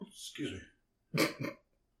Excuse me.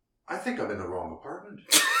 I think I'm in the wrong apartment.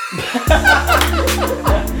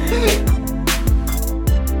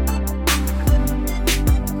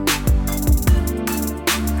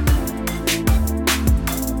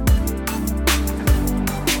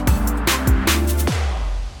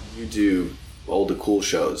 You do all the cool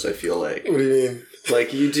shows, I feel like. What do you mean?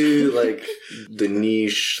 Like, you do, like, the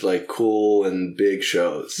niche, like, cool and big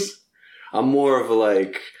shows. I'm more of a,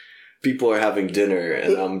 like, people are having dinner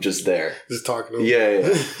and I'm just there. Just talking to them. Yeah.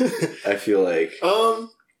 I feel like.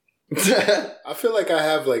 I feel like I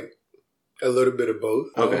have, like, a little bit of both.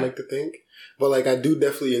 I don't like to think. But, like, I do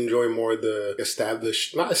definitely enjoy more the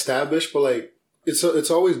established, not established, but, like, it's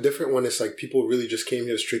always different when it's, like, people really just came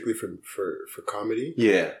here strictly for comedy.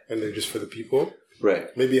 Yeah. And they're just for the people. Right.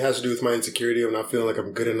 Maybe it has to do with my insecurity of not feeling like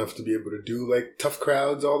I'm good enough to be able to do, like, tough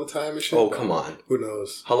crowds all the time and shit. Oh, come on. Who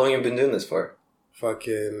knows? How long have you been doing this for?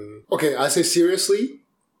 Okay, I say seriously,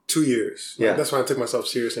 2 years. Yeah. Like, that's when I took myself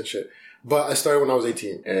serious and shit. But I started when I was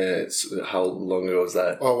 18. How long ago was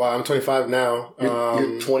that? Oh, wow, I'm 25 now.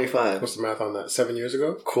 You're 25. What's the math on that? 7 years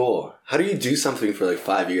ago? Cool. How do you do something for like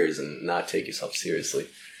 5 years and not take yourself seriously?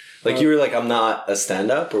 Like, you were like, I'm not a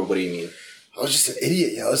stand-up, or what do you mean? I was just an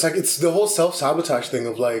idiot, yo. It's like, it's the whole self-sabotage thing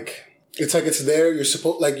of like, it's like it's there,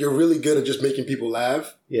 you're really good at just making people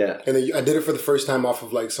laugh. Yeah. And then I did it for the first time off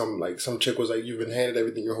of like some chick was like, you've been handed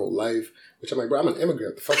everything your whole life. Which I'm like, bro, I'm an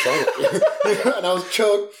immigrant. The fuck's wrong with you? And I was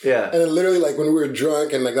choked. Yeah. And then literally like when we were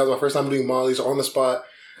drunk and like that was my first time doing Molly, so on the spot.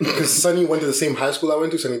 Because Sonny went to the same high school I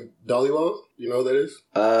went to, Sonny Dollywell. You know who that is?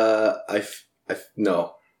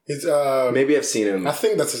 No. He's maybe I've seen him. I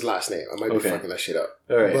think that's his last name. I might be fucking that shit up.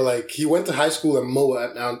 All right. But like he went to high school in Moa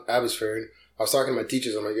at Abbotsford. I was talking to my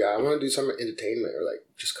teachers. I'm like, yeah, I want to do some entertainment or like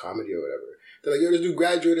just comedy or whatever. They're like, yo, this dude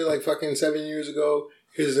graduated like fucking 7 years ago.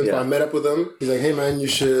 Here's his info. I met up with him. He's like, hey man, you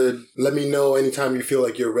should let me know anytime you feel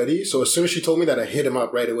like you're ready. So as soon as she told me that, I hit him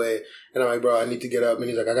up right away. And I'm like, bro, I need to get up. And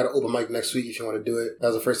he's like, I got an open mic next week if you want to do it. That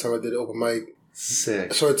was the first time I did an open mic.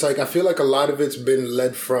 Sick. So it's like, I feel like a lot of it's been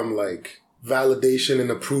led from like validation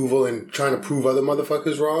and approval and trying to prove other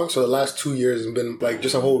motherfuckers wrong. So the last 2 years has been like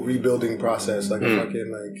just a whole rebuilding process. Like a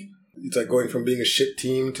fucking like, it's like going from being a shit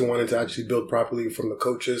team to wanting to actually build properly from the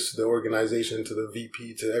coaches to the organization to the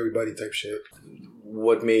VP to everybody type shit.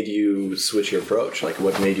 What made you switch your approach? Like,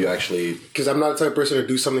 what made you actually... Because I'm not the type of person to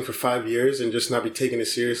do something for 5 years and just not be taking it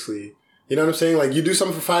seriously. You know what I'm saying? Like, you do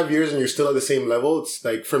something for 5 years and you're still at the same level. It's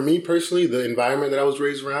like, for me personally, the environment that I was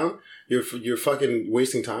raised around, you're fucking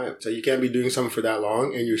wasting time. So you can't be doing something for that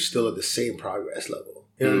long and you're still at the same progress level.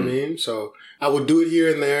 You know what I mean? So I would do it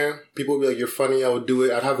here and there. People would be like, you're funny. I would do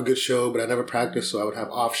it. I'd have a good show, but I never practiced, so I would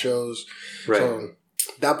have off shows. Right. So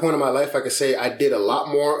that point in my life, I could say I did a lot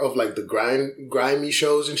more of like the grimy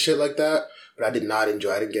shows and shit like that, but I did not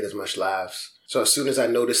enjoy it. I didn't get as much laughs. So as soon as I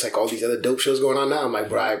noticed like all these other dope shows going on now, I'm like,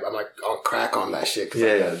 bro, I'm like on crack on that shit.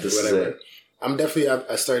 This is it. I'm definitely,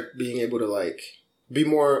 I start being able to like be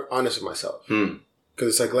more honest with myself. Because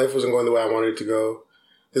it's like life wasn't going the way I wanted it to go.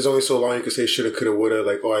 There's only so long you can say shoulda, coulda, woulda,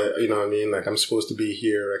 like, oh, you know what I mean? Like, I'm supposed to be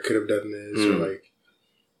here, I could have done this, or like,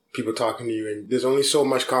 people talking to you, and there's only so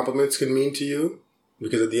much compliments can mean to you,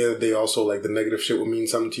 because at the end of the day, also, like, the negative shit will mean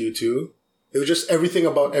something to you, too. It was just everything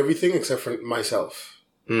about everything except for myself.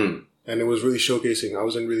 And it was really showcasing. I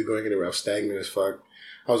wasn't really going anywhere. I was stagnant as fuck.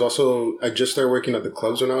 I just started working at the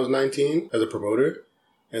clubs when I was 19 as a promoter.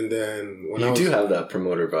 And then when you do have that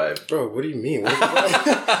promoter vibe. Bro, what do you mean? What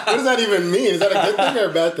does that even mean? Is that a good thing or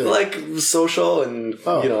a bad thing? Like social and,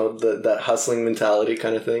 you know, that hustling mentality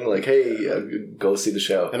kind of thing. Like, hey, go see the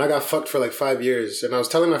show. And I got fucked for like 5 years. And I was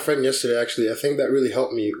telling my friend yesterday, actually, I think that really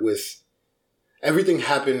helped me with everything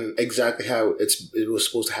happened exactly how it was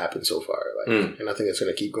supposed to happen so far. Like, and I think it's going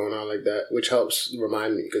to keep going on like that, which helps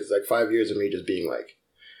remind me because like 5 years of me just being like,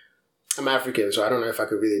 I'm African, so I don't know if I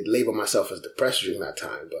could really label myself as depressed during that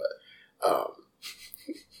time, but,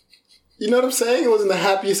 you know what I'm saying? It wasn't the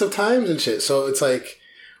happiest of times and shit. So it's like,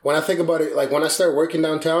 when I think about it, like when I started working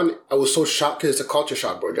downtown, I was so shocked because it's a culture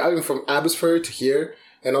shock, bro. Driving from Abbotsford to here,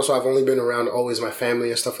 and also I've only been around always my family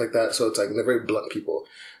and stuff like that, so it's like they're very blunt people.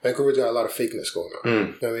 Vancouver's got a lot of fakeness going on. You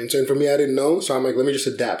know what I mean? So and for me, I didn't know, so I'm like, let me just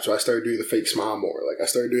adapt. So I started doing the fake smile more. Like I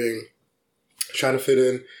started trying to fit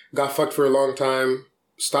in, got fucked for a long time.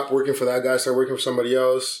 Stopped working for that guy, started working for somebody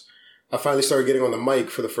else. I finally started getting on the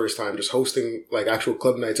mic for the first time, just hosting like actual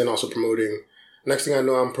club nights and also promoting. Next thing I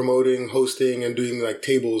know, I'm promoting, hosting, and doing like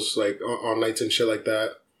tables like on nights and shit like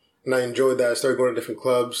that. And I enjoyed that. I started going to different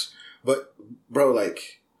clubs. But bro,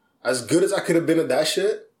 like as good as I could have been at that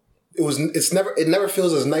shit, it never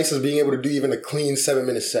feels as nice as being able to do even a clean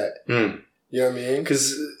 7-minute set. You know what I mean?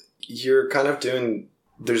 Because you're kind of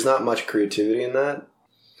there's not much creativity in that.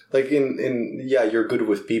 Like you're good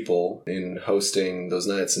with people in hosting those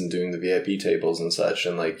nights and doing the VIP tables and such,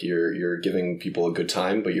 and like you're giving people a good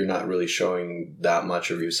time, but you're not really showing that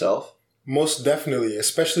much of yourself. Most definitely,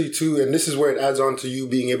 especially too, and this is where it adds on to you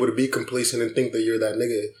being able to be complacent and think that you're that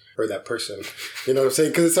nigga or that person. You know what I'm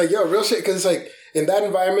saying? Because it's like, yo, real shit. Because it's like, in that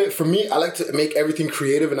environment, for me, I like to make everything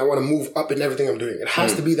creative and I want to move up in everything I'm doing. It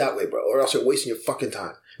has to be that way, bro, or else you're wasting your fucking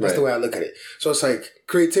time. That's the way I look at it. So it's like,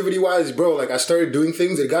 creativity-wise, bro, like I started doing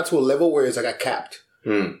things, it got to a level where it's like I capped.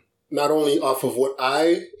 Not only off of what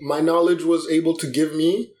my knowledge was able to give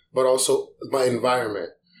me, but also my environment.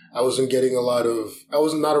 I was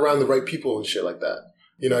not around the right people and shit like that.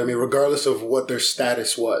 You know what I mean? Regardless of what their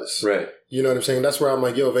status was. Right. You know what I'm saying? That's where I'm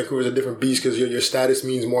like, yo, Vancouver's a different beast because your status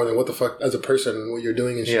means more than what the fuck as a person and what you're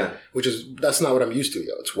doing and shit. Yeah. That's not what I'm used to,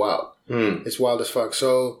 yo. It's wild. It's wild as fuck.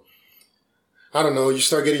 So, I don't know. You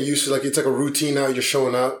start getting used to, like, it's like a routine now. You're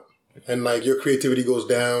showing up and, like, your creativity goes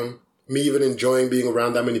down. Me even enjoying being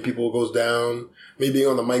around that many people goes down. Me being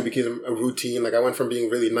on the mic became a routine. Like, I went from being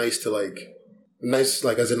really nice to, like, nice,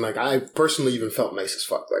 like, as in, like, I personally even felt nice as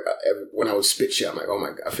fuck. Like, when I would spit shit, I'm like, oh my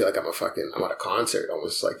God, I feel like I'm at a concert,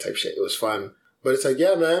 almost, like, type shit. It was fun. But it's like,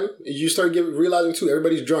 yeah, man, you start realizing, too,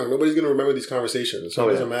 everybody's drunk. Nobody's going to remember these conversations. So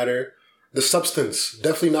it doesn't matter. The substance,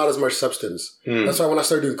 definitely not as much substance. That's why when I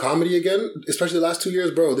started doing comedy again, especially the last 2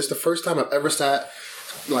 years, bro, this is the first time I've ever sat,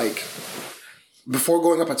 like, before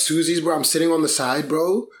going up at Susie's, bro, I'm sitting on the side,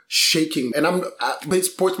 bro, shaking. And I played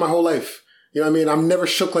sports my whole life. You know what I mean? I'm never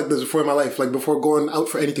shook like this before in my life. Like, before going out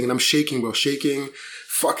for anything. And I'm shaking, bro. Shaking.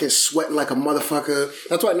 Fucking sweating like a motherfucker.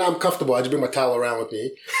 That's why now I'm comfortable. I just bring my towel around with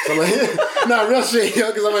me. So I'm like, nah, real shit, yo.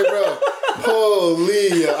 Because I'm like, bro,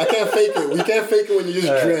 holy, yo. I can't fake it. We can't fake it when you're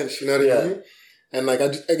just drenched. You know what I mean? And, like,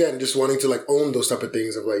 just wanting to, like, own those type of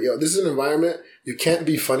things of, like, yo, this is an environment. You can't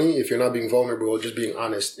be funny if you're not being vulnerable or just being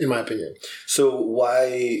honest, in my opinion. So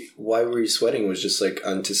why were you sweating? Was just, like,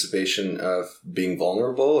 anticipation of being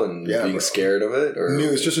vulnerable and being scared of it? Or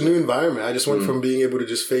it's just a new environment. I just went from being able to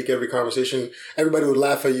just fake every conversation. Everybody would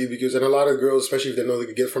laugh at you because, and a lot of girls, especially if they know they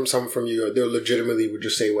could get something from you, they legitimately would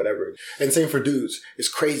just say whatever. And same for dudes. It's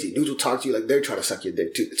crazy. Dudes will talk to you like they're trying to suck your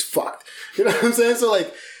dick, too. It's fucked. You know what I'm saying? So,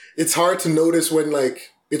 like, it's hard to notice when, like,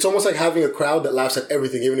 it's almost like having a crowd that laughs at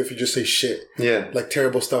everything, even if you just say shit. Yeah. Like,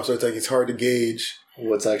 terrible stuff. So it's like, it's hard to gauge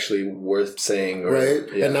what's actually worth saying. Right?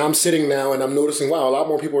 Yeah. And now I'm sitting now and I'm noticing, wow, a lot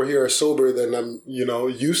more people here are sober than I'm,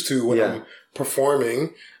 used to when I'm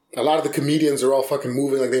performing. A lot of the comedians are all fucking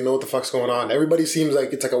moving like they know what the fuck's going on. Everybody seems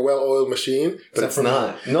like it's like a well-oiled machine. But it's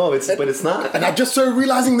not. But it's not. And I just started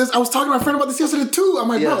realizing this. I was talking to my friend about this yesterday too. I'm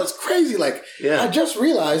like, bro, it's crazy. Like, I just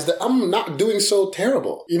realized that I'm not doing so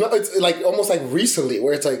terrible. It's like almost like recently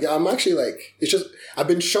where it's like, I'm actually like, it's just, I've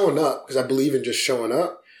been showing up because I believe in just showing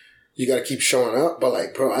up. You got to keep showing up. But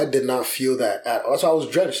like, bro, I did not feel that at all. That's why I was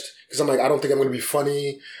drenched. Because I'm like, I don't think I'm going to be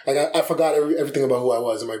funny. Like, I forgot everything about who I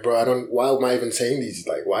was. I'm like, bro, why am I even saying these?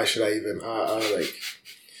 Like, why should I even, like,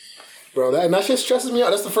 bro, that shit stresses me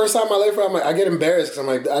out. That's the first time in my life where I'm like, I get embarrassed because I'm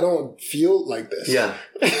like, I don't feel like this. Yeah.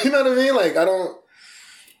 You know what I mean? Like,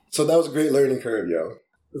 so that was a great learning curve, yo.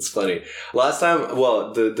 It's funny. Last time,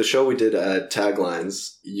 well, the show we did at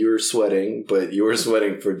Taglines, you were sweating, but you were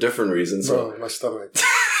sweating for different reasons. Bro, my stomach.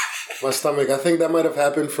 My stomach. I think that might have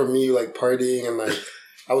happened for me, like, partying and, like,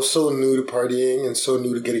 I was so new to partying and so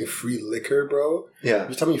new to getting free liquor, bro. Yeah.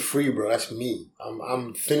 You tell me free, bro. That's me.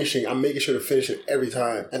 I'm finishing. I'm making sure to finish it every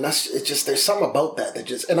time. And it's just, there's something about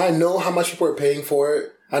that and I know how much people are paying for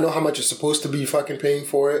it. I know how much you're supposed to be fucking paying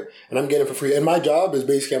for it. And I'm getting it for free. And my job is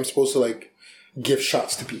basically I'm supposed to, like, give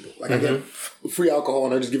shots to people. Like, I get free alcohol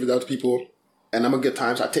and I just give it out to people. And I'm a good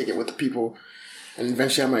time, so I take it with the people. And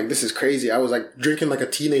eventually I'm like, this is crazy. I was like drinking like a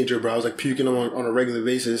teenager, bro. I was like puking on a regular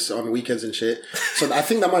basis on weekends and shit. So I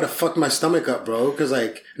think that might have fucked my stomach up, bro. Because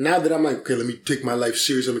like now that I'm like, okay, let me take my life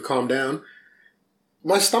seriously and calm down.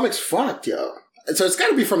 My stomach's fucked, yo. And so it's got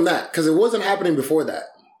to be from that because it wasn't happening before that.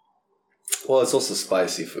 Well, it's also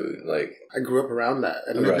spicy food. Like I grew up around that,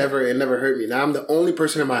 and it never hurt me. Now I'm the only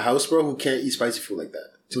person in my house, bro, who can't eat spicy food like that.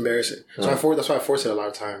 It's embarrassing. So that's why I force it a lot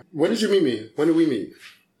of time. When did you meet me? When did we meet?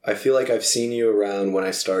 I feel like I've seen you around when I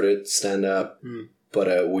started stand-up,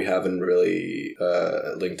 but we haven't really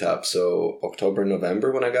linked up. So October,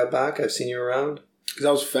 November, when I got back, I've seen you around. Because I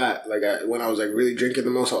was fat. Like, when I was, like, really drinking the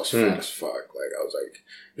most, I was fat as fuck. Like, I was, like...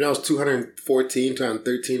 I was 214,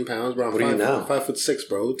 213 pounds, bro. What are you now? 5'6",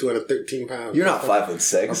 bro. 213 pounds. You're not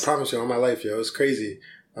 5'6". I promise you, all my life, yo. It's crazy.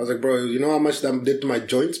 I was like, bro, you know how much that did to my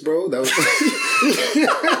joints, bro? That was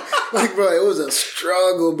like, bro, it was a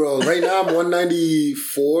struggle, bro. Right now I'm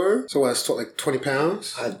 194, so I was like 20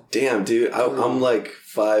 pounds. God damn, dude. I'm like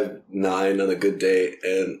 5'9" on a good day,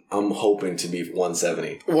 and I'm hoping to be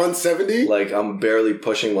 170. 170? Like, I'm barely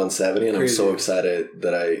pushing 170, and Crazy. I'm so excited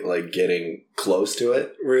that I like getting close to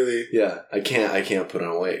it. Really? Yeah, I can't put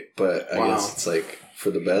on weight, but I guess it's like for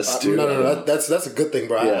the best, too. No. That's a good thing,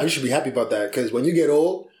 bro. Yeah. You should be happy about that, because when you get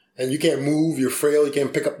old and you can't move, you're frail, you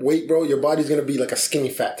can't pick up weight, bro, your body's going to be like a skinny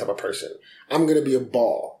fat type of person. I'm going to be a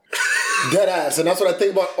ball. Dead ass. And that's what I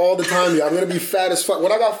think about all the time, yo. I'm going to be fat as fuck.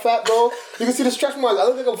 When I got fat, bro, you can see the stretch marks. I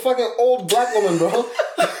look like a fucking old black woman, bro.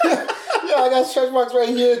 Yeah, I got stretch marks right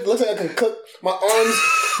here. It looks like I can cook. My arms,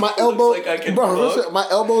 my elbows. like I can bro, cook. listen, my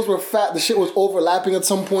elbows were fat. The shit was overlapping at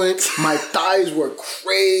some point. My thighs were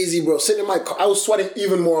crazy, bro. Sitting in my car, I was sweating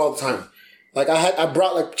even more all the time. Like, I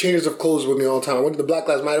brought like changes of clothes with me all the time. I went to the Black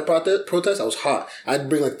Lives Matter protest. I was hot. I had to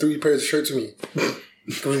bring like 3 pairs of shirts with me.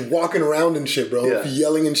 I was walking around and shit, bro. Yeah.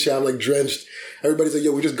 Yelling and shit. I'm like drenched. Everybody's like,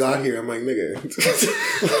 yo, we just got here. I'm like,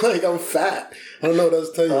 nigga. Like, I'm fat. I don't know what else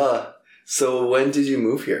to tell you. So when did you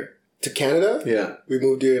move here? To Canada? Yeah. We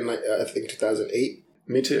moved here in like, I think 2008.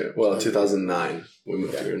 Me too. Well, 2009. We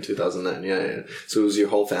moved here in 2009. Yeah. So it was your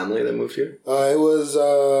whole family that moved here? It was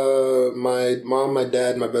my mom, my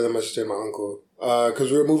dad, my brother, my sister, and my uncle.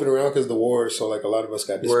 Because we were moving around because of the war, so like a lot of us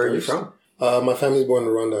got dispersed. Where are you from? My family's born in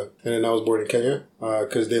Rwanda, and then I was born in Kenya.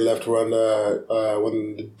 Because they left Rwanda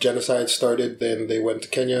when the genocide started. Then they went to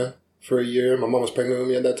Kenya for a year. My mom was pregnant with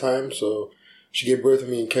me at that time, so she gave birth to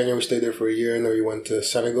me in Kenya. We stayed there for a year, and then we went to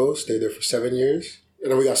Senegal, stayed there for 7 years. And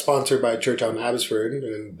then we got sponsored by a church out in Abbotsford,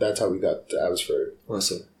 and that's how we got to Abbotsford.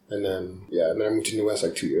 Awesome. And then, I moved to New West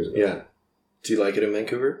like 2 years ago. Yeah. Do you like it in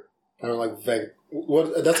Vancouver? I don't like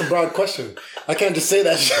What? That's a broad question. I can't just say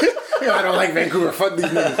that shit. I don't like Vancouver. Fuck these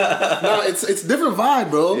niggas. No, it's a different vibe,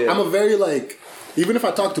 bro. Yeah. I'm a very like, even if I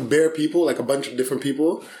talk to bare people, like a bunch of different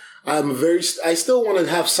people, I still want to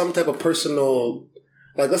have some type of personal,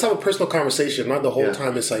 like, let's have a personal conversation. Not the whole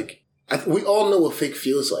time. It's like, we all know what fake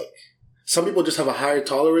feels like. Some people just have a higher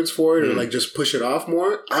tolerance for it or like just push it off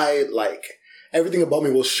more. Everything about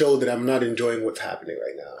me will show that I'm not enjoying what's happening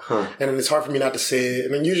right now. Huh. And then it's hard for me not to say it.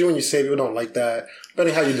 And then usually when you say it, people don't like that.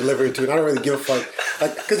 Depending how you deliver it to it, I don't really give a fuck.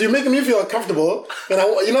 Like, because you're making me feel uncomfortable. And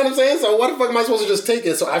you know what I'm saying? So what the fuck am I supposed to just take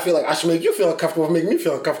it? So I feel like I should make you feel uncomfortable for making me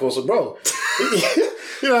feel uncomfortable. So bro,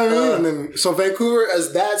 you know what I mean? And then, so Vancouver,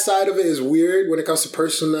 as that side of it is weird when it comes to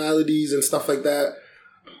personalities and stuff like that.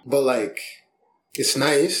 But like, it's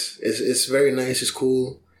nice. It's very nice. It's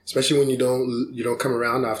cool. Especially when you don't come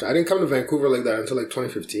around after. I didn't come to Vancouver like that until like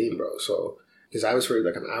 2015, bro. So, because I was for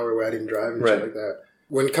like an hour where I didn't drive and shit like that.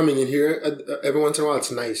 When coming in here, every once in a while,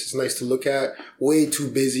 it's nice. It's nice to look at. Way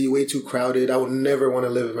too busy, way too crowded. I would never want to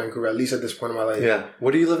live in Vancouver, at least at this point in my life. Yeah.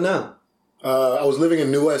 Where do you live now? I was living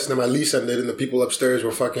in New West, and then my lease ended, and the people upstairs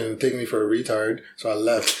were fucking taking me for a retard, so I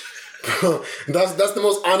left. Bro, that's the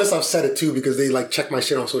most honest I've said it too, because they like check my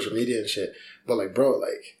shit on social media and shit. But like, bro,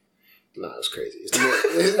 like, nah, it's crazy.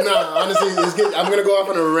 Honestly, it's good. I'm gonna go off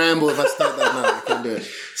on a ramble if I start that now. I can't do it.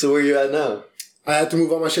 So where are you at now? I had to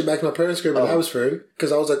move all my shit back to my parents' crib in Abbotsford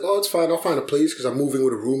because I was like, oh, it's fine. I'll find a place because I'm moving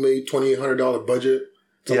with a roommate, $2,800 budget.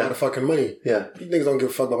 It's a lot of fucking money. Yeah. These niggas don't give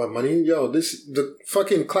a fuck about my money. Yo, the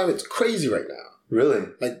fucking climate's crazy right now. Really?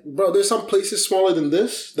 Like, bro, there's some places smaller than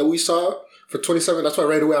this that we saw for 27. That's why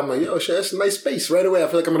right away I'm like, yo, shit, that's a nice space. Right away I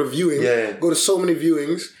feel like I'm at a viewing. Yeah. Go to so many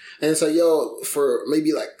viewings. And it's like, yo, for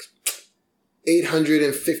maybe like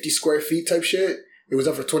 850 square feet type shit. It was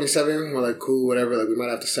up for 27. We're like, cool, whatever. Like, we might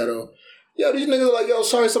have to settle. Yo, these niggas are like, yo,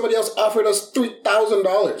 sorry, somebody else offered us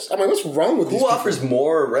 $3,000. I'm like, what's wrong with these people? Who offers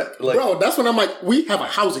more? Bro, that's when I'm like, we have a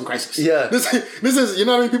housing crisis. Yeah. This is, you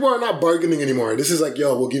know what I mean? People are not bargaining anymore. This is like,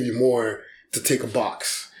 yo, we'll give you more to take a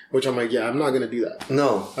box. Which I'm like, yeah, I'm not going to do that.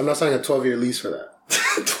 No. I'm not signing a 12-year lease for that.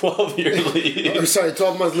 12-year lease? I'm sorry,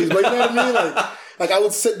 12 months lease. But you know what I mean? Like I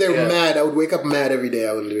would sit there mad. I would wake up mad every day.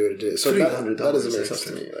 I wouldn't be able to do it. So that doesn't make sense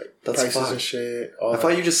to me. Like, that's prices fine. And shit. I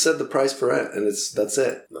thought you just said the price for rent and that's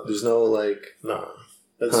it. No. There's no like... No.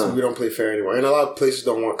 We don't play fair anymore. And a lot of places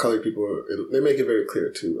don't want colored people. They make it very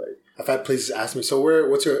clear too. Like, I've had places ask me, so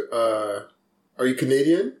what's your, are you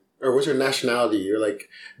Canadian? Or what's your nationality? Or like,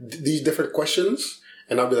 these different questions.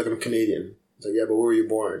 And I'll be like, I'm Canadian. It's like, yeah, but where were you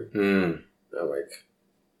born? And I'm like,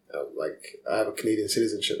 I have a Canadian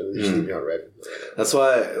citizenship and they just leave me on red. That's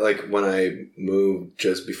why, like, when I moved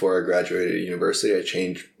just before I graduated university, I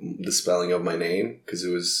changed the spelling of my name because it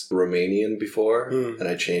was Romanian before, and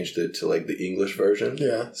I changed it to, like, the English version.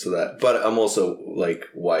 Yeah. So that, but I'm also, like,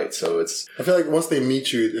 white, so it's... I feel like once they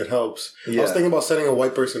meet you, it helps. Yeah. I was thinking about sending a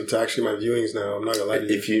white person to actually my viewings now. I'm not gonna lie to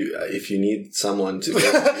you. If you need someone to go to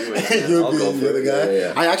viewings, I'll go for the guy.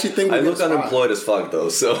 Yeah. I actually think I look unemployed as fuck, though,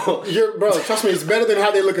 so... Bro, trust me, it's better than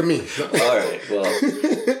how they look at me. Alright, well,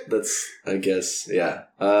 that's, I guess, yeah.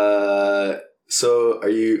 So, are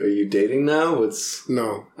you dating now?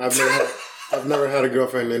 No, I've never had a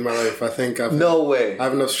girlfriend in my life. I think No way. I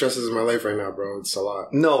have enough stresses in my life right now, bro. It's a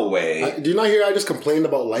lot. No way. Do you not hear I just complained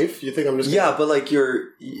about life? You think I'm just... Yeah, but like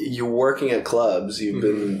you're working at clubs. You've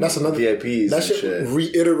been That's another VIPs that and shit shit.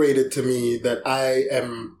 reiterated to me that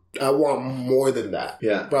I want more than that.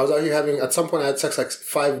 Yeah. Bro, I was out here at some point I had sex like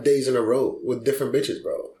 5 days in a row with different bitches,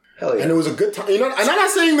 bro. Hell yeah. And it was a good time. You know, and I'm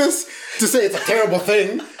not saying this to say it's a terrible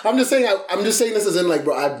thing. I'm just saying this as in like,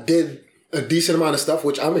 bro, I did a decent amount of stuff,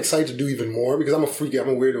 which I'm excited to do even more because I'm a freaky, I'm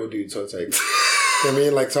a weirdo dude. So it's like, you know what I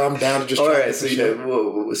mean? Like, so I'm down to just try Alright,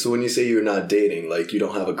 so when you say you're not dating, like you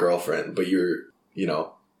don't have a girlfriend, but you're, you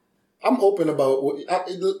know. I'm open about,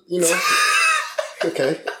 you know.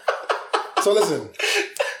 Okay. So listen.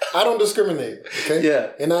 I don't discriminate, okay?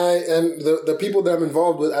 Yeah. And the people that I'm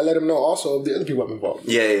involved with, I let them know also of the other people I'm involved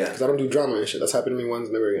with. Yeah. Because I don't do drama and shit. That's happened to me once,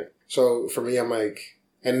 never again. So for me, I'm like,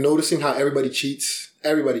 and noticing how everybody cheats,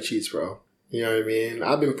 bro. You know what I mean?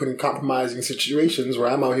 I've been put in compromising situations where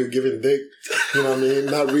I'm out here giving dick, you know what I mean?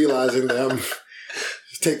 Not realizing that I'm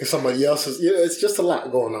just taking somebody else's, you know, it's just a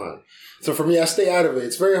lot going on. So for me, I stay out of it.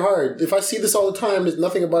 It's very hard. If I see this all the time, there's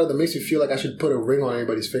nothing about it that makes me feel like I should put a ring on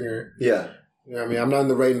anybody's finger. Yeah. You know what I mean? I'm not in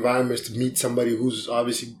the right environments to meet somebody who's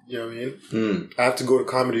obviously, you know what I mean? I have to go to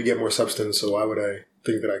comedy to get more substance, so why would I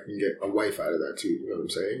think that I can get a wife out of that too? You know what I'm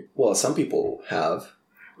saying? Well, some people have.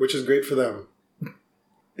 Which is great for them.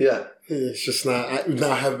 Yeah. It's just not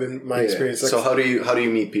have been my experience. So how do you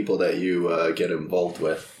meet people that you get involved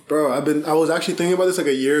with? Bro, I was actually thinking about this like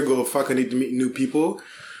a year ago. Fuck, I need to meet new people.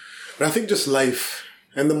 But I think just life.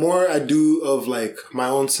 And the more I do of like my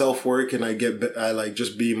own self-work and I like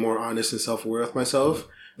just be more honest and self-aware with myself,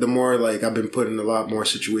 the more like I've been put in a lot more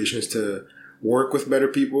situations to work with better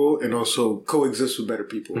people and also coexist with better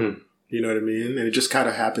people. You know what I mean? And it just kind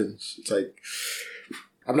of happens. It's like,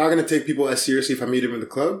 I'm not going to take people as seriously if I meet them in the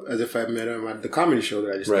club as if I met them at the comedy show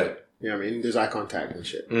that I just did. You know what I mean? There's eye contact and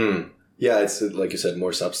shit. Yeah, it's like you said,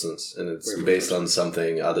 more substance, and it's based on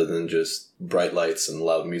something other than just bright lights and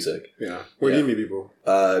loud music. Yeah. Where do you meet people?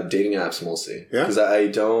 Dating apps mostly. Yeah. Because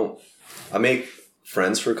I make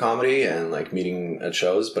friends for comedy and like meeting at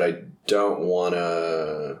shows, but I don't want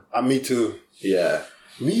to. Me too. Yeah.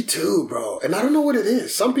 Me too, bro. And I don't know what it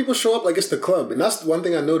is. Some people show up like it's the club, and that's one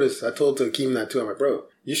thing I noticed. I told to Akeem that too. I'm like, bro,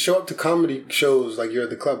 you show up to comedy shows like you're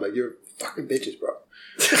at the club, like you're fucking bitches, bro.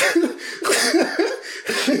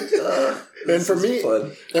 And for me,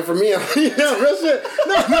 yeah, real shit.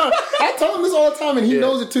 No, I tell him this all the time, and he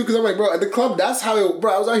knows it too. Because I'm like, bro, at the club, that's how I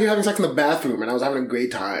was out here having sex in the bathroom, and I was having a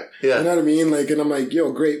great time. Yeah, you know what I mean? Like, and I'm like,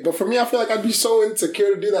 yo, great. But for me, I feel like I'd be so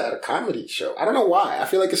insecure to do that at a comedy show. I don't know why. I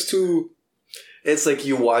feel like it's too. It's like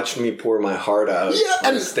you watched me pour my heart out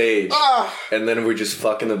on stage, and then we just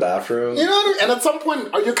fuck in the bathroom. You know what I mean? And at some point,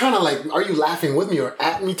 you're kind of like, are you laughing with me or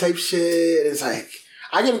at me type shit? It's like,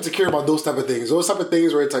 I get insecure about those type of things. Those type of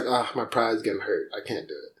things where it's like, my pride's getting hurt. I can't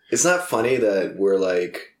do it. It's not funny that we're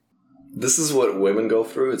like, this is what women go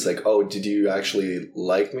through. It's like, oh, did you actually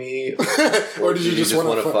like me? Or did you just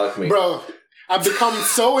want to fuck me? Bro, I've become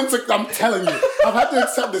so insecure. I'm telling you. I've had to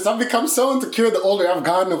accept this. I've become so insecure the older I've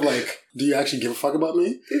gotten of like, do you actually give a fuck about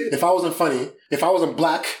me? If I wasn't funny, if I wasn't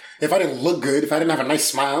black, if I didn't look good, if I didn't have a nice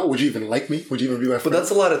smile, would you even like me? Would you even be my friend? But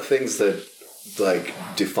that's a lot of things that like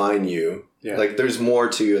define you. Yeah. Like there's more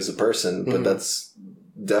to you as a person, but that's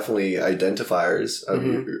definitely identifiers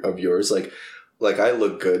of yours. Like I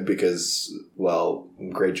look good because, well,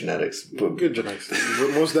 great genetics. But good genetics.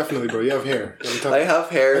 Most definitely, bro. You have hair. I have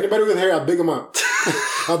hair. Anybody with hair, I'll big them up.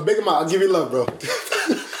 I'll big them up. I'll give you love, bro.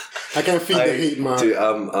 I can't feed the hate, man. Dude,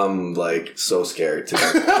 I'm like so scared to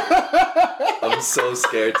go. I'm so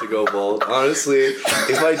scared to go bald. Honestly,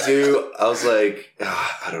 if I do, I was like,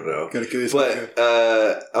 I don't know. But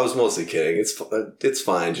I was mostly kidding. It's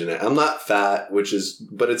fine, Jeanette. I'm not fat,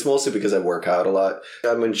 but it's mostly because I work out a lot.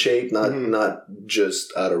 I'm in shape, not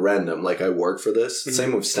just out of random. Like I work for this.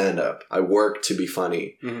 Same with stand up. I work to be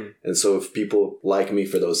funny, and so if people like me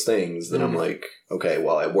for those things, then I'm like, okay,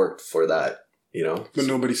 well, I worked for that. you know? But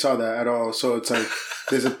nobody saw that at all. So it's like,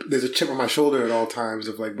 there's a chip on my shoulder at all times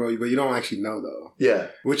of like, bro, but you don't actually know though. Yeah.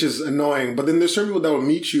 Which is annoying. But then there's certain people that will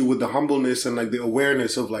meet you with the humbleness and like the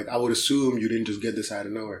awareness of like, I would assume you didn't just get this out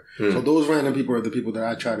of nowhere. So those random people are the people that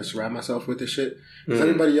I try to surround myself with this shit. Because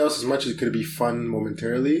everybody else, as much as it could be fun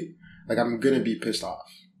momentarily, like I'm going to be pissed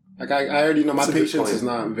off. Like I already know my patience is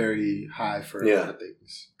not very high for a lot of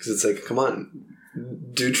things. Because it's like, come on.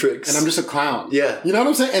 Do tricks. And I'm just a clown. Yeah. You know what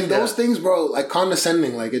I'm saying? And those things, bro, like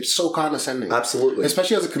condescending, like it's so condescending. Absolutely.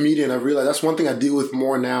 Especially as a comedian, I realized that's one thing I deal with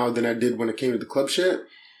more now than I did when it came to the club shit.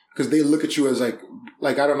 Because they look at you as like,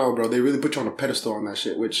 I don't know, bro. They really put you on a pedestal on that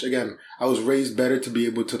shit. Which, again, I was raised better to be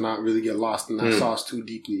able to not really get lost in that sauce too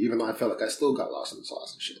deeply. Even though I felt like I still got lost in the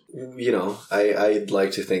sauce and shit. You know, I'd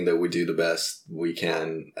like to think that we do the best we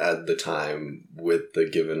can at the time with the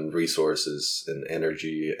given resources and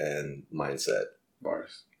energy and mindset.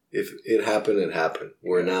 Bars. If it happened, it happened.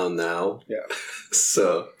 We're now. Yeah.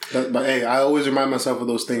 So. But hey, I always remind myself of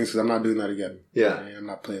those things because I'm not doing that again. Yeah. I'm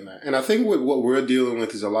not playing that. And I think what we're dealing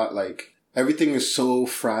with is a lot like everything is so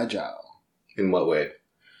fragile. In what way?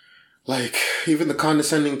 Like, even the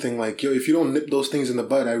condescending thing, like, yo, if you don't nip those things in the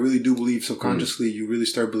bud, I really do believe subconsciously you really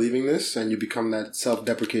start believing this and you become that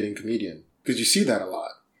self-deprecating comedian. Because you see that a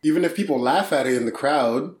lot. Even if people laugh at it in the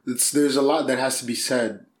crowd, there's a lot that has to be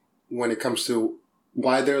said when it comes to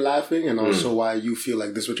why they're laughing and also why you feel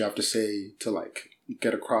like this is what you have to say to like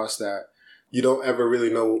get across that you don't ever really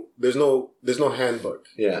know. There's no handbook.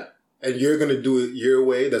 Yeah. And you're going to do it your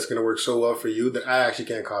way that's going to work so well for you that I actually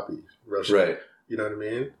can't copy. Right. You know what I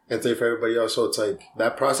mean? And same for everybody else. So it's like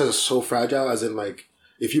that process is so fragile as in like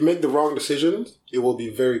if you make the wrong decisions, it will be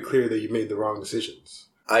very clear that you made the wrong decisions.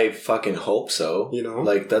 I fucking hope so. You know?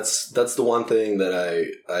 Like that's the one thing that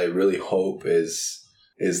I really hope is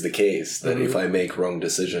the case, that if I make wrong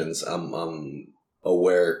decisions, I'm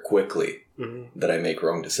aware quickly that I make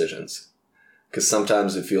wrong decisions. Because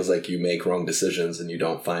sometimes it feels like you make wrong decisions and you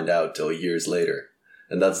don't find out till years later.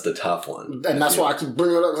 And that's the tough one. And that's why I keep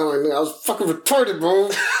bringing it up. I'm like, I was fucking retarded,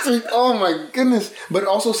 bro. Like, oh my goodness. But it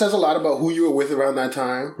also says a lot about who you were with around that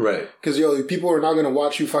time. Right. Because, yo, people are not going to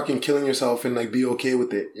watch you fucking killing yourself and, like, be okay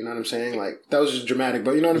with it. You know what I'm saying? Like, that was just dramatic.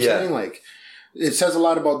 But you know what I'm saying? Like, it says a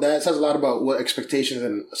lot about that. It says a lot about what expectations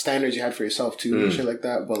and standards you had for yourself, too, and shit like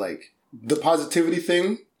that. But, like, the positivity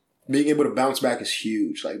thing, being able to bounce back is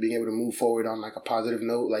huge. Like, being able to move forward on, like, a positive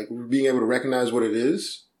note. Like, being able to recognize what it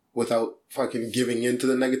is without fucking giving in to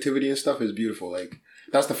the negativity and stuff is beautiful. Like,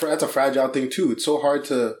 that's a fragile thing, too. It's so hard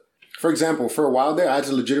to... For example, for a while there, I had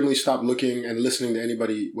to legitimately stop looking and listening to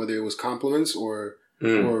anybody, whether it was compliments or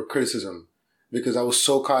criticism. Because I was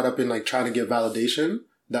so caught up in, like, trying to get validation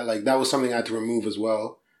that, like, that was something I had to remove as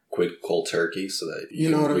well. Quit cold turkey so that you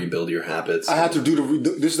can rebuild your habits. I had to do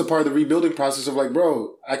this is the part of the rebuilding process of, like,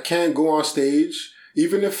 bro, I can't go on stage,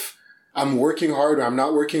 even if I'm working hard or I'm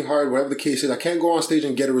not working hard, whatever the case is, I can't go on stage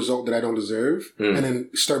and get a result that I don't deserve and then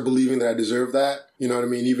start believing that I deserve that. You know what I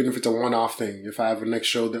mean? Even if it's a one-off thing. If I have a next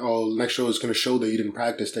show, next show is going to show that you didn't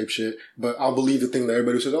practice type shit. But I'll believe the thing that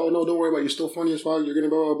everybody says, oh, no, don't worry about it. You're still funny as fuck. You're going to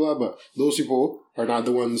blah, blah, blah. But those people are not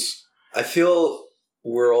the ones. I feel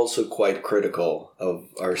we're also quite critical of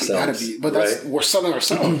ourselves. Gotta be. But we're selling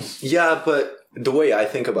ourselves. Yeah, but the way I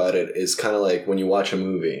think about it is kind of like when you watch a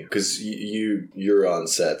movie, because you're on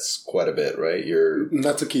sets quite a bit, right?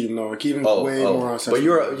 Not to Keaton, no. Keaton's way more on sets. But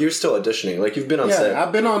you're still auditioning. Like, you've been on set. Yeah,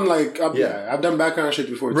 I've been on, like, I've done background shit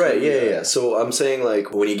before, too. Right, yeah. So I'm saying,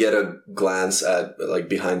 like, when you get a glance at, like,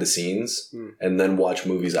 behind the scenes and then watch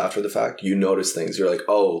movies after the fact, you notice things. You're like,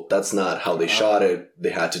 oh, that's not how they shot it.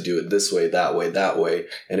 They had to do it this way, that way.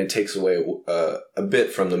 And it takes away a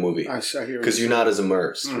bit from the movie. I hear because you're not as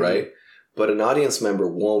immersed, right? But an audience member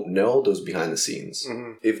won't know those behind the scenes.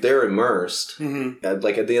 If they're immersed,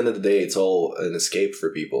 like at the end of the day, it's all an escape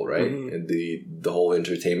for people, right? And the whole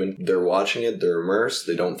entertainment, they're watching it, they're immersed,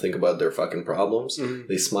 they don't think about their fucking problems.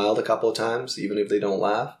 They smiled a couple of times, even if they don't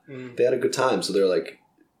laugh. They had a good time, so they're like,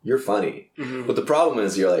 you're funny. But the problem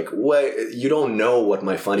is, you're like, wait, you don't know what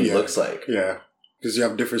my funny looks like. Yeah. Because you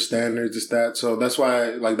have different standards, this, that. So that's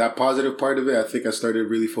why, like, that positive part of it, I think I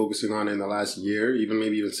started really focusing on it in the last year,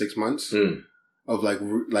 maybe even 6 months. Of, like,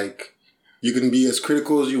 you can be as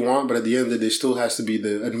critical as you want, but at the end of the day, still has to be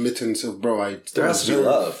the admittance of, bro, there has to be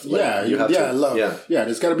love. Like, love. Yeah,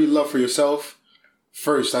 there's got to be love for yourself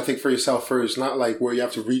first. I think for yourself first, not, like, where you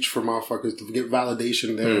have to reach for motherfuckers to get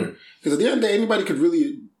validation there. Because at the end of the day, anybody could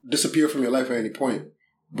really disappear from your life at any point.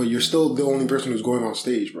 But you're still the only person who's going on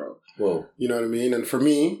stage, bro. Whoa. You know what I mean? And for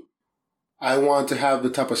me, I want to have the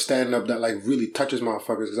type of stand-up that, like, really touches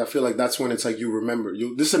motherfuckers, because I feel like that's when it's like you remember.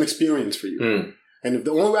 This is an experience for you. And if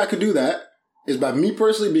the only way I could do that is by me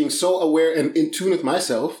personally being so aware and in tune with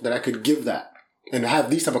myself that I could give that and have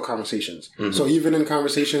these type of conversations. Mm-hmm. So even in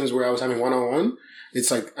conversations where I was having one-on-one,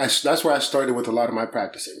 it's like, that's where I started with a lot of my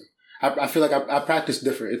practicing. I feel like I practiced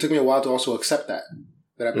different. It took me a while to also accept that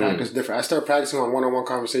I practiced different. I started practicing on one-on-one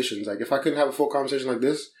conversations. Like if I couldn't have a full conversation like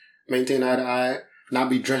this, maintain eye to eye, not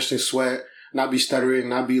be drenched in sweat, not be stuttering,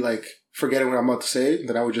 not be like forgetting what I'm about to say,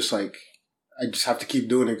 then I would just like, I just have to keep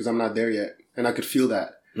doing it because I'm not there yet. And I could feel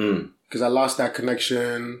that. Because I lost that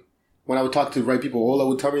connection. When I would talk to the right people, Ola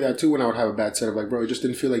would tell me that too when I would have a bad set of like, bro, it just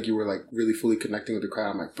didn't feel like you were like really fully connecting with the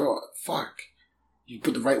crowd. I'm like, bro, fuck. You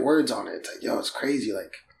put the right words on it. It's like, yo, it's crazy.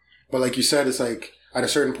 Like, but like you said, it's like at a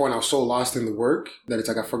certain point I was so lost in the work that it's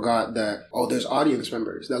like I forgot that, oh, there's audience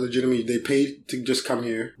members that legitimately, they paid to just come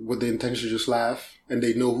here with the intention to just laugh, and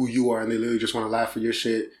they know who you are and they literally just want to laugh for your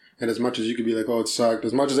shit. And as much as you could be like, oh, it sucked,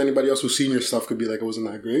 as much as anybody else who's seen your stuff could be like, it wasn't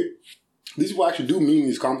that great, these people actually do mean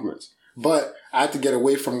these compliments. But I had to get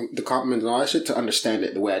away from the compliments and all that shit to understand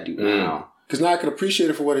it the way I do now. Because now I can appreciate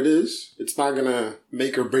it for what it is. It's not going to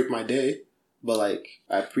make or break my day. But like,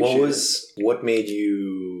 I appreciate it. What made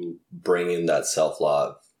you bring in that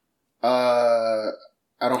self-love? I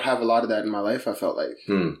don't have a lot of that in my life, I felt like.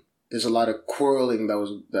 There's a lot of quarreling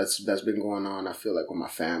that's been going on, I feel like, with my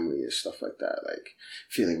family and stuff like that. Like,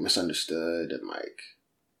 feeling misunderstood and like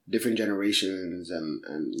different generations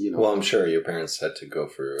and you know. Well, I'm sure your parents had to go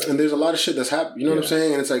through it. And there's a lot of shit that's happened, you know what I'm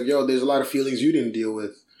saying? And it's like, yo, there's a lot of feelings you didn't deal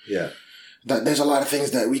with. Yeah. That there's a lot of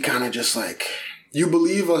things that we kind of just like, you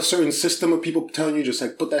believe a certain system of people telling you just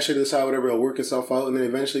like, put that shit aside, whatever, it'll work itself out. And then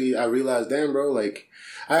eventually I realized, damn, bro, like,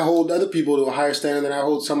 I hold other people to a higher standard than I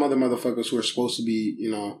hold some other motherfuckers who are supposed to be,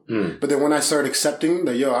 you know. But then when I started accepting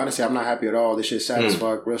that, yo, honestly, I'm not happy at all. This shit's sad as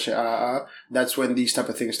fuck, real shit, that's when these type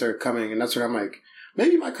of things started coming. And that's when I'm like,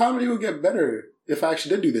 maybe my comedy would get better if I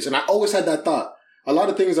actually did do this. And I always had that thought. A lot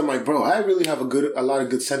of things I'm like, bro, I really have a lot of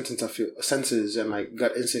good senses and like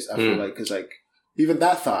gut instincts, I feel like, because like, even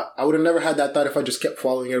that thought, I would have never had that thought if I just kept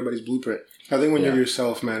following everybody's blueprint. I think when you're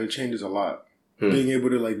yourself, man, it changes a lot. Being able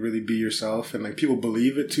to like really be yourself and like people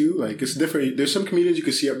believe it too. Like it's different. There's some comedians you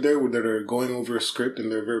can see up there that are going over a script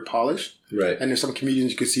and they're very polished. Right. And there's some comedians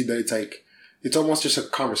you can see that it's like, it's almost just a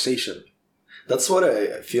conversation. That's what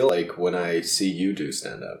I feel like when I see you do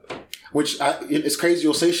stand up. Which it's crazy.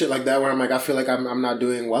 You'll say shit like that where I'm like, I feel like I'm not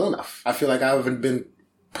doing well enough. I feel like I haven't been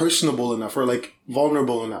personable enough or like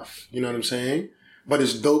vulnerable enough. You know what I'm saying? But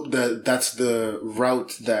it's dope that that's the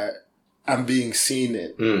route that I'm being seen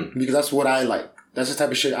in. Because that's what I like. That's the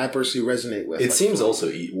type of shit I personally resonate with. It like, seems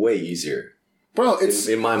also way easier. Bro, it's...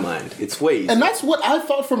 In my mind, it's way easier. And that's what I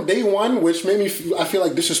thought from day one, which made me, I feel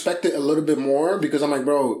like, disrespect it a little bit more. Because I'm like,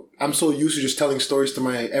 bro, I'm so used to just telling stories to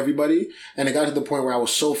my everybody. And it got to the point where I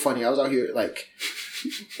was so funny. I was out here, like...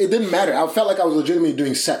 It didn't matter. I felt like I was legitimately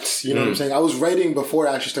doing sets. You know what I'm saying? I was writing before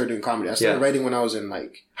I actually started doing comedy. I started writing when I was in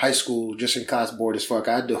like high school, just in class, bored as fuck.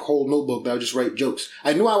 I had the whole notebook that I would just write jokes.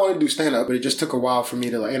 I knew I wanted to do stand up, but it just took a while for me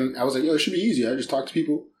to like, and I was like, yo, it should be easy. I just talk to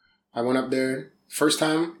people. I went up there. First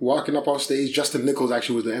time walking up on stage, Justin Nichols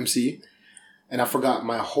actually was the MC. And I forgot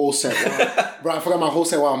my whole set. Bro, I forgot my whole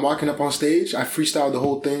set while I'm walking up on stage. I freestyled the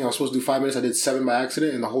whole thing. I was supposed to do 5 minutes. I did 7 by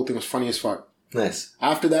accident, and the whole thing was funny as fuck. Nice.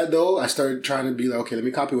 After that, though, I started trying to be like, okay, let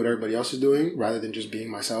me copy what everybody else is doing rather than just being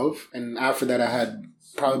myself. And after that, I had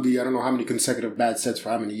probably, I don't know how many consecutive bad sets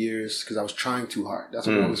for how many years because I was trying too hard. That's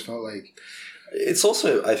what I always felt like. It's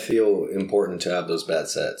also, I feel, important to have those bad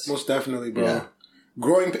sets. Most definitely, bro. Yeah.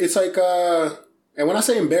 Growing, it's like, and when I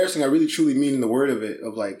say embarrassing, I really truly mean the word of it,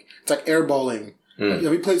 of like, it's like airballing. Like,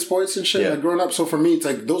 have you played sports and shit? Like growing up, so for me, it's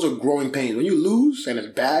like, those are growing pains. When you lose and it's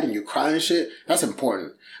bad and you cry and shit, that's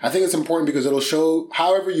important. I think it's important because it'll show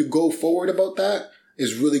however you go forward about that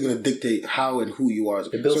is really going to dictate how and who you are.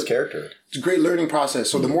 It builds character. It's a great learning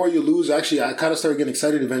process. So the more you lose, actually, I kind of started getting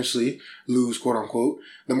excited eventually, lose, quote unquote.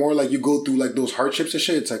 The more like you go through like those hardships and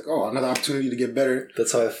shit, it's like, oh, another opportunity to get better.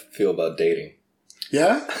 That's how I feel about dating.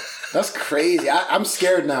 Yeah? That's crazy. I'm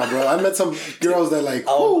scared now, bro. I met some girls that like...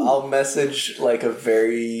 I'll message like a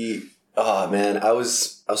very... Oh, man. I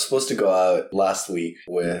was supposed to go out last week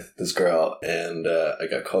with this girl and I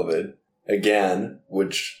got COVID again,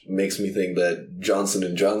 which makes me think that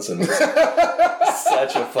Johnson & Johnson was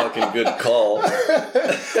such a fucking good call.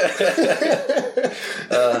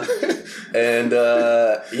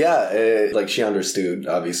 Like she understood,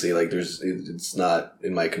 obviously, like it's not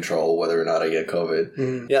in my control whether or not I get COVID.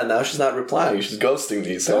 Mm-hmm. Yeah, now she's not replying. She's ghosting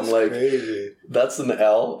me. So that's I'm like, crazy. That's an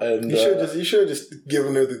L. And you should have just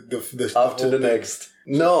given her the up to the next.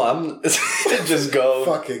 No, I'm just go.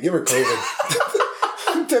 Fuck it, give her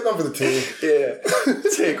COVID. Take one for the team. Yeah,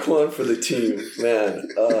 take one for the team, man.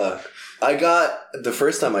 I got the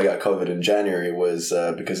first time I got COVID in January was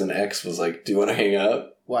because an ex was like, "Do you want to hang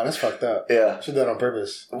out?" Wow, that's fucked up. Yeah, She did that on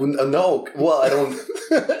purpose. No, well, I don't.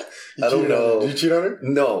 I don't know. Did you cheat on her?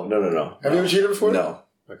 No. Have you ever cheated before? No.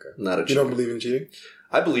 Okay. Not a cheater. You don't believe in cheating?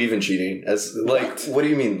 I believe in cheating. As like, what do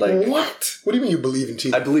you mean? Like what? What do you mean you believe in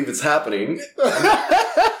cheating? I believe it's happening.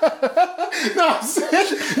 No, I'm saying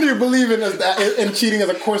you believe in cheating as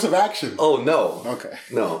a course of action. Oh no. Okay.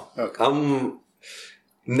 No. Okay. I'm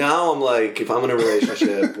like, if I'm in a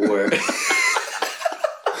relationship where Bro,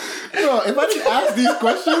 if I didn't ask these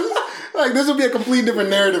questions, like this would be a complete different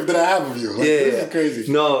narrative that I have of you. Like, this is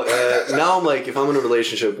crazy. No, now I'm like, if I'm in a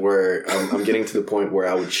relationship where I'm getting to the point where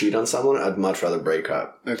I would cheat on someone, I'd much rather break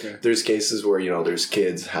up. Okay. There's cases where, there's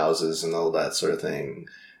kids, houses, and all that sort of thing.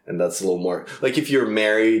 And that's a little more... Like, if you're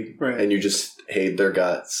married and you just hate their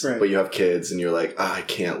guts, but you have kids and you're like, I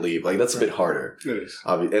can't leave. Like, that's a bit harder. It is.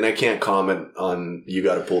 And I can't comment on you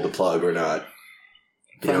got to pull the plug or not.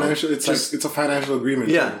 It's a financial agreement.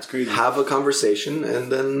 Yeah. It's crazy. Have a conversation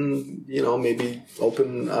and then, maybe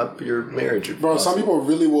open up your marriage. Bro, some people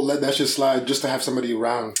really will let that shit slide just to have somebody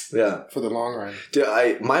around. Yeah. For the long run.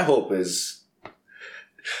 Dude, my hope is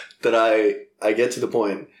that I get to the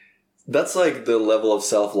point... That's like the level of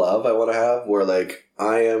self-love I want to have where like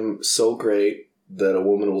I am so great that a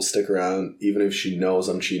woman will stick around even if she knows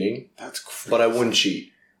I'm cheating. That's crazy. But I wouldn't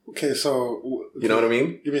cheat. Okay, so... You know what I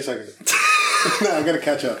mean? Give me a second. No, I'm going to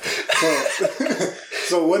catch up.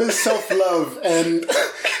 So what is self-love and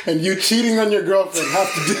you cheating on your girlfriend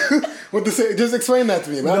have to do with the same... Just explain that to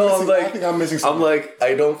me. I think I'm missing something. I'm like,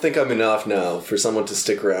 I don't think I'm enough now for someone to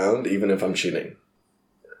stick around even if I'm cheating.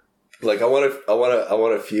 Like I want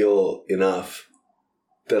to feel enough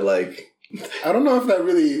that like I don't know if that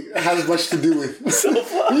really has much to do with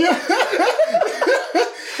self-love. Yeah,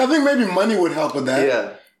 I think maybe money would help with that.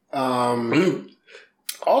 Yeah.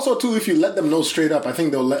 Also, too, if you let them know straight up, I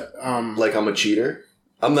think they'll let. Like I'm a cheater.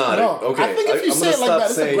 I'm not. No, okay. I think if you say it like that,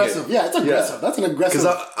 it's aggressive. Yeah, it's aggressive. Yeah. That's an aggressive.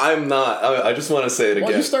 Because I'm not. I just want to say it again.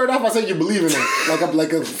 Well, you started off by saying you believe in it,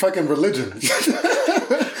 like a fucking religion.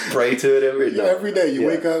 Pray to it every day. You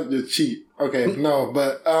wake up, you cheat. Okay, no,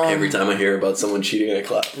 but every time I hear about someone cheating, I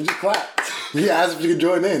clap. You just clap. You ask if you can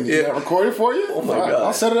join in. You can record it for you. Oh my god!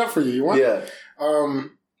 I'll set it up for you. You want? Yeah. I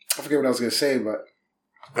forget what I was gonna say, but.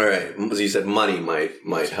 All right, so you said money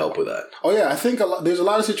might help with that. Oh yeah, I think there's a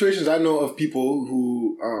lot of situations I know of people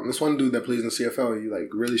who this one dude that plays in the CFL, he like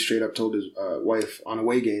really straight up told his wife on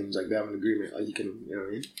away games like they have an agreement, like you can, you know what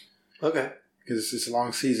I mean? Okay. Because it's a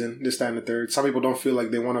long season, this, that, and the third. Some people don't feel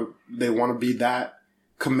like they want to be that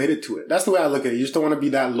committed to it. That's the way I look at it. You just don't want to be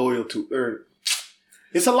that loyal to, or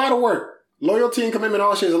it's a lot of work. Loyalty and commitment,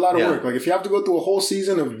 all shit is a lot of work. Like if you have to go through a whole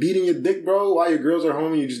season of beating your dick, bro, while your girls are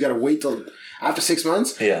home, and you just gotta wait till after 6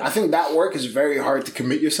 months. Yeah. I think that work is very hard to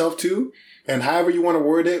commit yourself to. And however you want to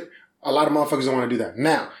word it, a lot of motherfuckers don't want to do that.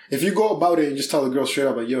 Now, if you go about it and just tell the girl straight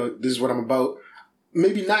up, like, yo, this is what I'm about,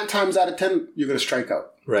 maybe 9 times out of 10, you're gonna strike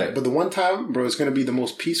out. Right. But the one time, bro, it's gonna be the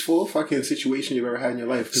most peaceful fucking situation you've ever had in your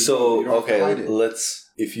life. So,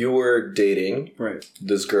 if you were dating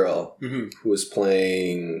this girl who was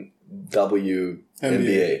playing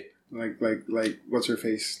WNBA. Like, what's her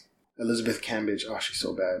face? Elizabeth Cambridge. Oh, she's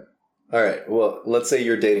so bad. All right. Well, let's say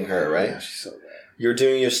you're dating her, right? Yeah, she's so bad. You're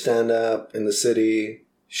doing your stand-up in the city.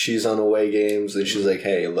 She's on away games, and she's like,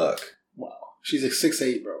 hey, look. Wow. She's like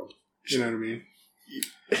 6'8", bro. You know what I mean?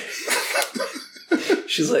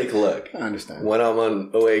 She's like, look. I understand. When I'm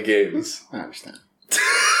on away games. I understand.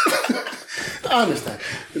 I understand.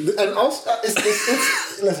 And also, it's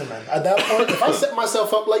listen, man, at that point, if I set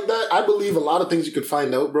myself up like that, I believe a lot of things you could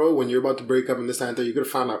find out, bro, when you're about to break up and this and that, you could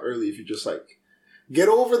have found out early if you just, like, get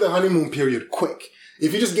over the honeymoon period quick.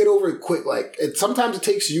 If you just get over it quick, like, sometimes it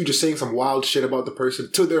takes you just saying some wild shit about the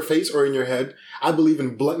person to their face or in your head. I believe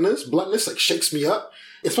in bluntness. Bluntness, like, shakes me up.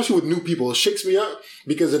 Especially with new people, it shakes me up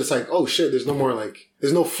because it's like, oh shit, there's no more, like,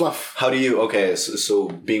 there's no fluff. How do you, so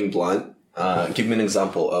being blunt, give me an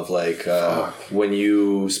example of like when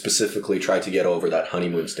you specifically try to get over that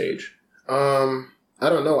honeymoon stage. I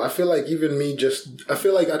don't know. I feel like even me I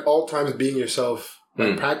feel like at all times being yourself,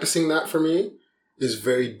 like practicing that for me is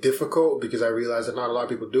very difficult because I realize that not a lot of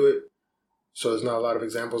people do it. So there's not a lot of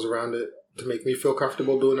examples around it to make me feel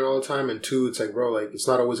comfortable doing it all the time. And 2, it's like, bro, like it's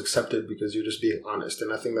not always accepted because you're just being honest.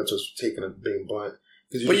 And I think that's what's taken of being blunt.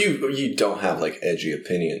 But you don't have like edgy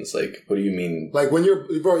opinions. Like, what do you mean? Like when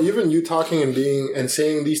bro, even you talking and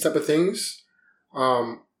saying these type of things,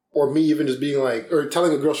 or me even just being like, or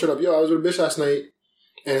telling a girl straight up, yo, I was with a bitch last night,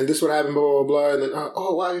 and this would happen, blah, blah, blah, and then,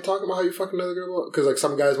 oh, wow, you're talking about how you fucking another girl? Because like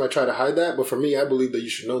some guys might try to hide that, but for me, I believe that you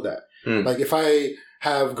should know that. Like if I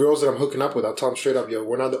have girls that I'm hooking up with, I'll tell them straight up, yo,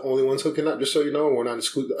 we're not the only ones hooking up, just so you know. We're not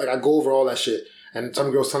exclusive. Like, I go over all that shit. And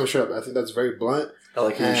some girls tell me straight up. I think that's very blunt. I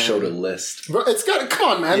like how you showed a list. Bro, it's got to come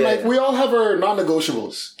on, man. Like, we all have our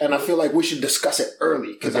non-negotiables. And I feel like we should discuss it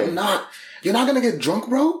early. Because you're not going to get drunk,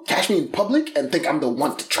 bro, catch me in public, and think I'm the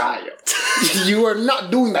one to try, yo. You are not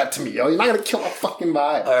doing that to me, yo. You're not going to kill my fucking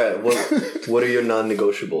vibe. All right, well, what are your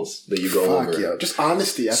non-negogetable that you go over? Yo, just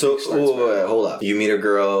honesty. Wait, hold up. You meet a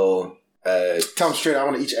girl... tell them straight, I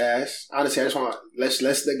want to eat your ass. Honestly, I just want to, let's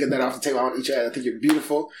get that off the table. I want to eat your ass. I think you're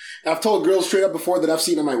beautiful. And I've told girls straight up before that I've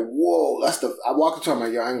seen, I'm like, whoa, I walk up to them, I'm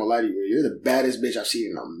like, yo, I ain't gonna lie to you. You're the baddest bitch I've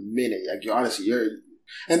seen in a minute. Like, you're honestly,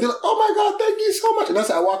 and they're like, oh my God, thank you so much. And that's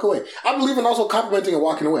how I walk away. I believe in also complimenting and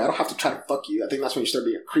walking away. I don't have to try to fuck you. I think that's when you start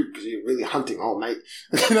being a creep because you're really hunting all night.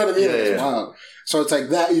 You know what I mean? It's wild. So it's like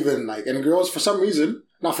that even, like, and girls, for some reason,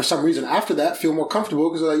 after that, feel more comfortable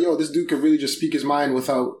because they're like, yo, this dude could really just speak his mind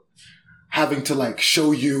without having to, like,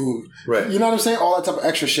 show you, right? You know what I'm saying? All that type of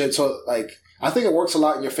extra shit. So, like, I think it works a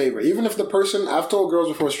lot in your favor. Even if the person, I've told girls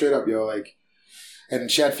before straight up, yo, like, and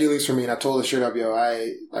she had feelings for me, and I told her straight up, yo,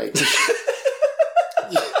 I, like,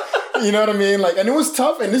 you know what I mean? Like, and it was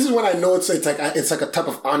tough, and this is when I know it's like a type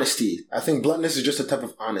of honesty. I think bluntness is just a type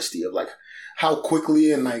of honesty of, like, how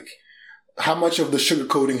quickly and, like, how much of the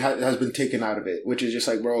sugarcoating has been taken out of it, which is just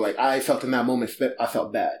like, bro, like, I felt in that moment, I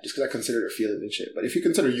felt bad just because I considered her feelings and shit. But if you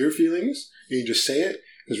consider your feelings and you just say it,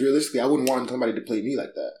 because realistically, I wouldn't want somebody to play me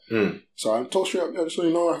like that. So I told straight up, yo, just so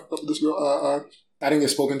you know, I love this girl. I didn't get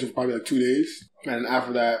spoken to for probably like 2 days. And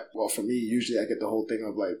after that, well, for me, usually I get the whole thing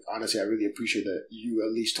of, like, honestly, I really appreciate that you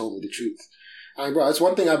at least told me the truth. And bro, it's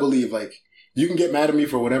one thing I believe, like, you can get mad at me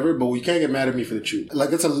for whatever, but you can't get mad at me for the truth. Like,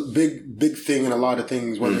 that's a big thing in a lot of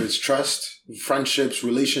things, whether it's trust, friendships,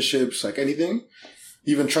 relationships, like anything.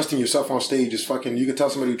 Even trusting yourself on stage is fucking... You can tell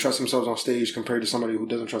somebody who trusts themselves on stage compared to somebody who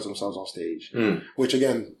doesn't trust themselves on stage. Which,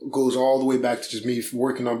 again, goes all the way back to just me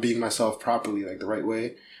working on being myself properly, like the right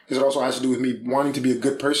way. Because it also has to do with me wanting to be a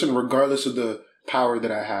good person regardless of the power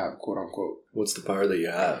that I have, quote unquote. What's the power that you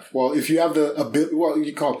have? Well, if you have the ability, well,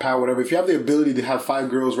 you call it power, whatever. If you have the ability to have 5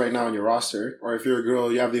 girls right now on your roster, or if you're a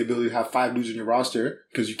girl, you have the ability to have 5 dudes on your roster,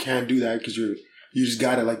 because you can't do that because you just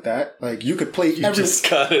got it like that. Like, you could play just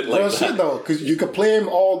got it like that. Shit, though, because you could play them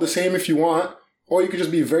all the same if you want, or you could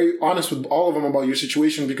just be very honest with all of them about your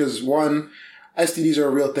situation, because 1, STDs are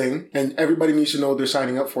a real thing, and everybody needs to know what they're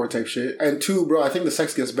signing up for type shit. And 2, bro, I think the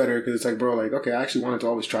sex gets better, because it's like, bro, like, okay, I actually wanted to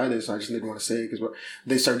always try this, I just didn't want to say it, because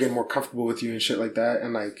they start getting more comfortable with you and shit like that,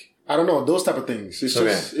 and like, I don't know, those type of things. It's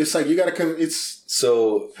just, it's like, you gotta,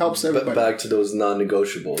 helps everybody. Back to those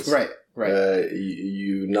non-negotiables. Right.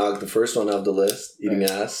 You knock the first one off the list, eating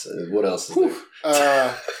ass. What else is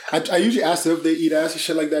there? I usually ask them if they eat ass and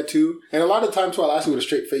shit like that too. And a lot of times too, I'll ask them with a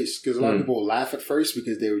straight face, because a lot of people will laugh at first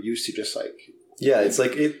because they were used to just like... Yeah, it's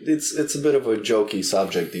like it's a bit of a jokey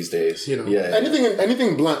subject these days. You know,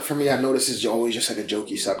 anything blunt for me, I notice is always just like a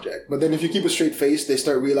jokey subject. But then if you keep a straight face, they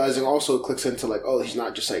start realizing also it clicks into like, oh, he's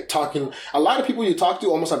not just like talking. A lot of people you talk to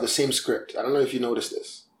almost have the same script. I don't know if you noticed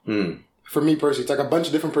this. For me personally, it's like a bunch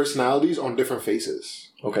of different personalities on different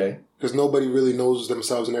faces. Okay. Because nobody really knows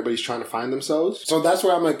themselves and everybody's trying to find themselves. So that's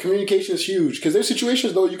where I'm like, communication is huge. Because there's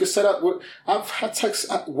situations, though, you can set up... I've had sex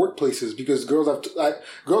at workplaces because girls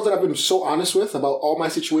that I've been so honest with about all my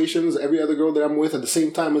situations, every other girl that I'm with at the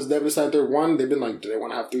same time as them decided they're one, they've been like, do they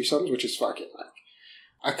want to have threesomes? Which is fucking like...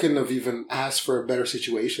 I couldn't have even asked for a better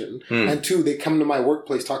situation. And 2, they come to my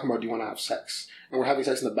workplace talking about, do you want to have sex? And we're having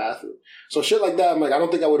sex in the bathroom. So shit like that, I'm like, I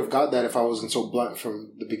don't think I would have got that if I wasn't so blunt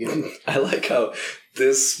from the beginning. I like how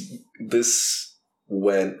this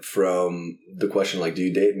went from the question like, do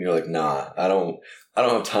you date? And you're like, nah, I don't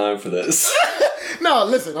have time for this. No,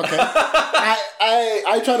 listen, okay.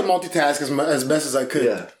 I try to multitask as best as I could.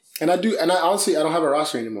 Yeah. And I do, and I honestly, I don't have a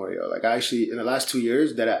roster anymore, yo. Like, I actually, in the last 2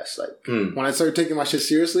 years, deadass. Like, when I started taking my shit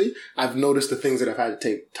seriously, I've noticed the things that I've had to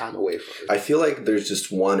take time away from. I feel like there's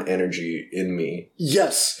just one energy in me.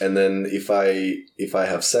 Yes. And then if I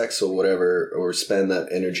have sex or whatever, or spend that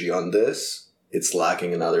energy on this, it's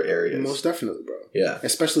lacking in other areas. Most definitely, bro. Yeah.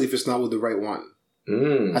 Especially if it's not with the right one.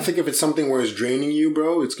 I think if it's something where it's draining you,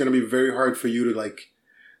 bro, it's going to be very hard for you to, like,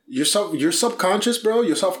 your subconscious, bro,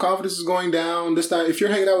 your self-confidence is going down. This, that. If you're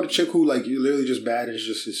hanging out with a chick who, like, you're literally just bad, it's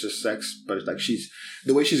just sex, but it's like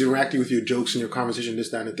the way she's interacting with your jokes and your conversation, this,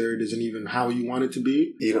 that, and the third, isn't even how you want it to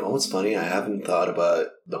be. You know what's funny? I haven't thought about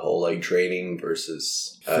the whole, like, draining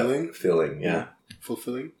versus... Filling, yeah.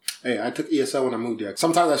 Fulfilling. Hey, I took ESL when I moved here.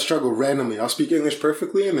 Sometimes I struggle randomly. I'll speak English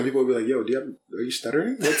perfectly, and then people will be like, yo, are you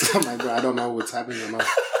stuttering? What's up, my bro? I don't know what's happening in my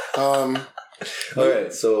mouth. All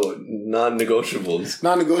right, so non-negotiables.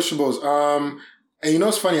 And you know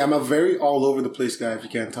what's funny? I'm a very all over the place guy, if you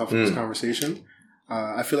can't tell from this conversation.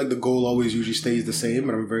 I feel like the goal always usually stays the same,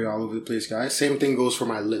 but I'm a very all over the place guy. Same thing goes for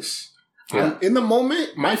my list. Yeah. In the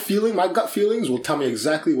moment, my gut feelings will tell me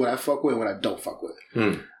exactly what I fuck with and what I don't fuck with.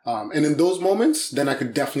 And in those moments, then I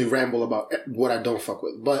could definitely ramble about what I don't fuck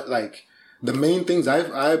with. But like the main things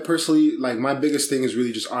I personally like, my biggest thing is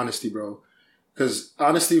really just honesty, bro. Because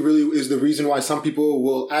honesty really is the reason why some people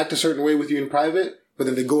will act a certain way with you in private, but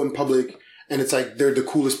then they go in public and it's like they're the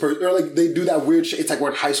coolest person, or like they do that weird shit. It's like we're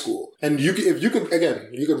in high school, and you could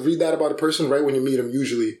read that about a person right when you meet them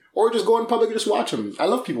usually, or just go in public and just watch them. I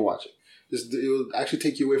love people watching. It will actually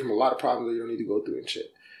take you away from a lot of problems that you don't need to go through and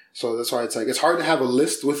shit. So that's why it's like it's hard to have a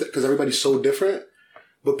list with it because everybody's so different.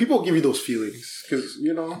 But people give you those feelings because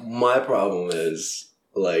you know. My problem is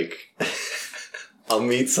like I'll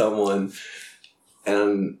meet someone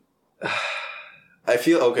and I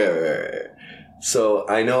feel okay. Right. So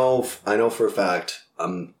I know for a fact,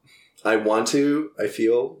 I want to, I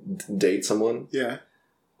feel, date someone. Yeah.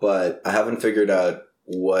 But I haven't figured out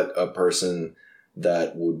what a person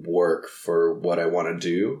that would work for what I want to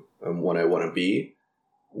do and what I want to be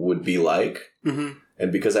would be like. Mm-hmm.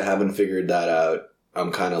 And because I haven't figured that out,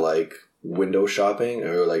 I'm kind of like window shopping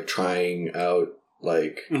or like trying out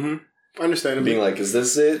like... Mm-hmm. Understandably. Being like, is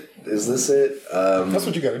this it? Is this it? That's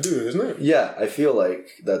what you gotta do, isn't it? Yeah, I feel like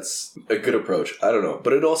that's a good approach. I don't know.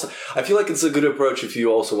 But it also, I feel like it's a good approach if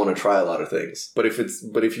you also want to try a lot of things. But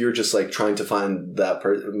if you're just like trying to find that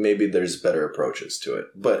person, maybe there's better approaches to it.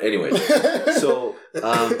 But anyway, so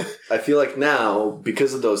I feel like now,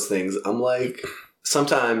 because of those things, I'm like,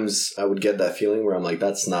 sometimes I would get that feeling where I'm like,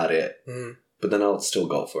 that's not it. Mm. But then I'll still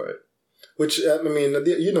go for it. Which, I mean,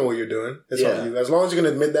 you know what you're doing. It's all you. As long as you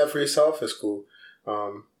can admit that for yourself, it's cool.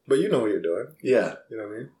 But you know what you're doing. Yeah. You know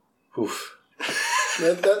what I mean? Oof.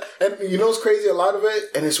 And you know what's crazy? A lot of it,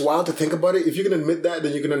 and it's wild to think about it, if you can admit that,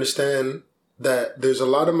 then you can understand that there's a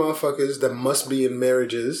lot of motherfuckers that must be in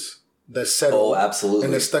marriages that settle. Oh, absolutely.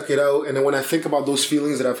 And they stuck it out. And then when I think about those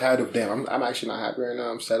feelings that I've had of, damn, I'm actually not happy right now.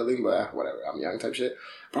 I'm settling, but whatever. I'm young type shit.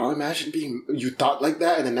 Bro, imagine you thought like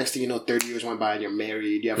that, and the next thing you know, 30 years went by and you're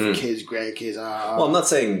married, you have kids, grandkids. Well, I'm not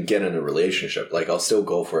saying get in a relationship. Like, I'll still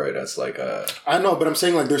go for it as like a... I know, but I'm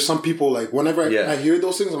saying like there's some people, like whenever I hear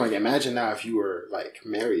those things, I'm like, imagine now if you were like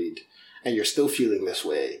married and you're still feeling this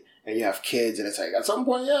way and you have kids, and it's like at some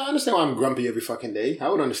point, I understand why I'm grumpy every fucking day. I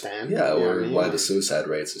would understand. Yeah, or why the suicide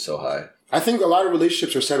rates are so high. I think a lot of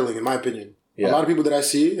relationships are settling, in my opinion. Yeah. A lot of people that I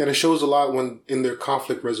see, and it shows a lot when in their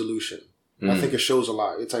conflict resolution. I think it shows a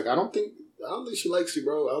lot. It's like, I don't think she likes you,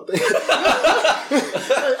 bro. I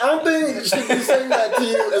don't think she be saying that to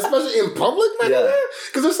you, especially in public, man. Yeah.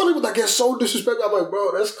 Because there's some people that get so disrespectful. I'm like,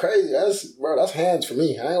 bro, that's crazy. That's hands for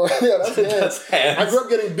me. That's hands. That's hands. I grew up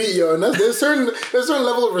getting beat, yo. And there's a certain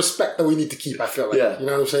level of respect that we need to keep, I feel like. Yeah. You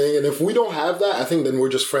know what I'm saying? And if we don't have that, I think then we're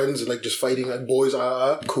just friends and like just fighting like boys.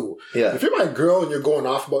 Cool. Yeah. If you're my girl and you're going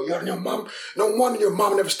off about, yo, your mom, no wonder your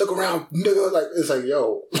mom never stuck around, nigga. Like, it's like,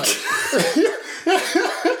 yo. Like,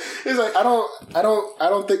 it's like I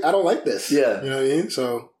don't like this. Yeah. You know what I mean?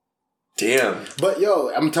 So damn. But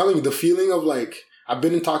yo, I'm telling you, the feeling of like I've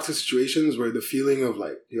been in toxic situations where the feeling of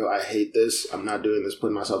like, yo, I hate this, I'm not doing this,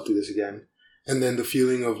 putting myself through this again. And then the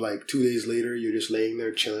feeling of like 2 days later you're just laying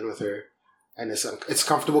there chilling with her and it's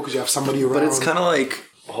comfortable because you have somebody around. But it's kinda like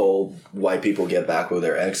whole why people get back with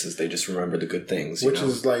their exes, they just remember the good things, which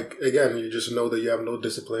is like, again, you just know that you have no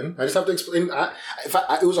discipline. I just have to explain.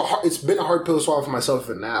 It's been a hard pill to swallow for myself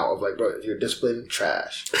even now of like, bro, if you're disciplined,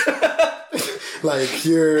 trash. Like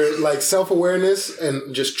you're like self-awareness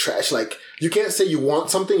and just trash. Like you can't say you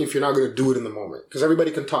want something if you're not going to do it in the moment because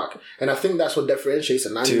everybody can talk. And I think that's what differentiates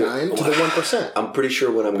the 99 to the 1%. I'm pretty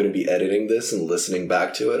sure when I'm going to be editing this and listening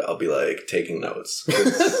back to it, I'll be like taking notes.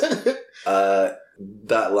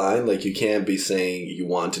 That line, like you can't be saying you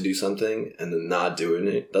want to do something and then not doing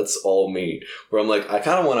it. That's all me. Where I'm like, I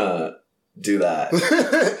kind of want to do that.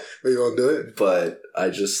 But you won't do it? But I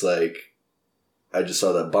just saw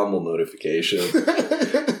that Bumble notification.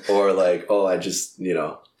 Or like, I just,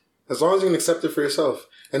 As long as you can accept it for yourself.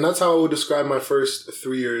 And that's how I would describe my first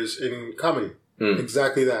 3 years in comedy.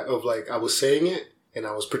 Exactly that. Of like, I was saying it and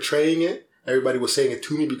I was portraying it. Everybody was saying it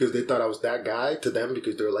to me because they thought I was that guy to them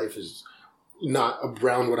because their life is not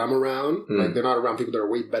around what I'm around. Like they're not around people that are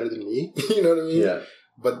way better than me. You know what I mean? Yeah.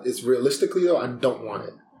 But it's realistically though, I don't want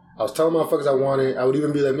it. I was telling motherfuckers I want it. I would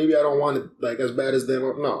even be like, maybe I don't want it like as bad as them.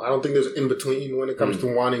 No, I don't think there's in between when it comes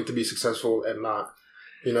to wanting to be successful and not.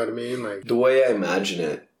 You know what I mean? Like the way I imagine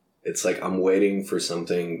it, it's like I'm waiting for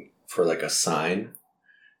something, for like a sign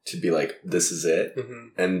to be like, this is it.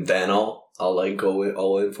 And then I'll like go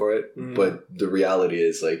all in for it. But the reality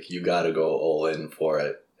is like, you gotta go all in for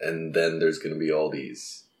it. And then there's going to be all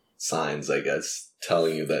these signs, I guess,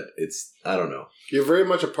 telling you that it's, I don't know. You're very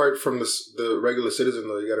much apart from the regular citizen,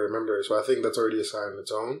 though, you got to remember. So I think that's already a sign on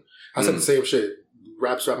its own. I said the same shit.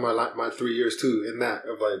 Wraps up my 3 years, too, in that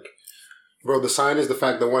of like, bro, the sign is the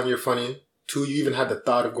fact that 1, you're funny. 2, you even had the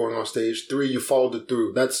thought of going on stage. 3, you followed it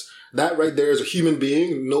through. That right there is a human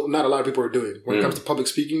being. No, not a lot of people are doing. When it comes to public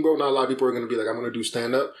speaking, bro, not a lot of people are going to be like, I'm going to do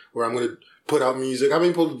stand-up, or I'm going to put out music. How many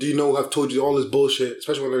people do you know have told you all this bullshit,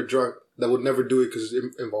 especially when they're drunk, that would never do it because it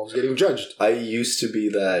involves getting judged? I used to be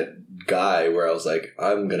that guy where I was like,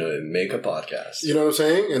 I'm going to make a podcast. You know what I'm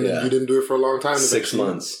saying? And then you didn't do it for a long time. 6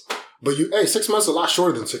 months. But 6 months is a lot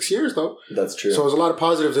shorter than 6 years, though. That's true. So there's a lot of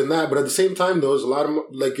positives in that. But at the same time, though, there's a lot of,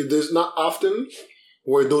 like, there's not often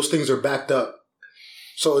where those things are backed up.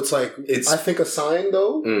 So it's like, I think a sign,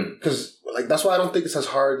 though, because like that's why I don't think it's as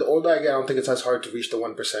hard. The older I get, I don't think it's as hard to reach the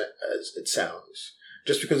 1% as it sounds.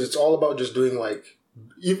 Just because it's all about just doing like,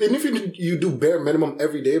 even if you do bare minimum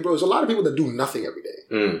every day, bro, there's a lot of people that do nothing every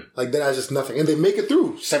day. Like that has just nothing. And they make it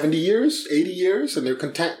through 70 years, 80 years, and they're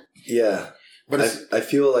content. Yeah. But I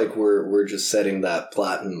feel like we're just setting that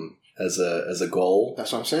platinum as a goal.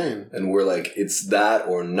 That's what I'm saying. And we're like, it's that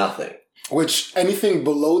or nothing. Which anything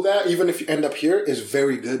below that, even if you end up here, is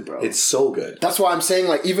very good, bro. It's so good. That's why I'm saying,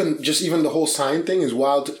 like, even the whole sign thing is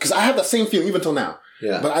wild. Because I have that same feeling even till now.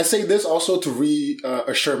 Yeah. But I say this also to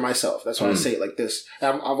reassure myself. That's why I say it like this.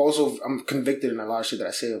 And I'm convicted in a lot of shit that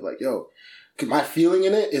I say of like, yo, my feeling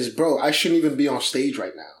in it is, bro, I shouldn't even be on stage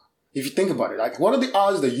right now. If you think about it, like, what are the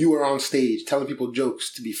odds that you are on stage telling people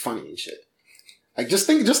jokes to be funny and shit? Like, just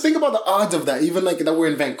think about the odds of that. Even like that we're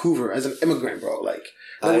in Vancouver as an immigrant, bro. Like,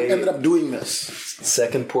 that we ended up doing this.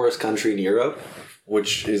 Second poorest country in Europe,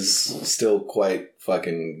 which is still quite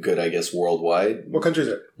fucking good, I guess, worldwide. What country is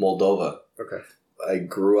it? Moldova. Okay. I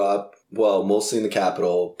grew up, well, mostly in the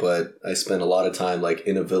capital, but I spent a lot of time, like,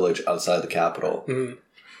 in a village outside the capital.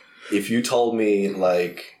 If you told me,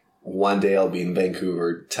 like, one day I'll be in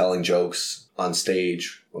Vancouver telling jokes on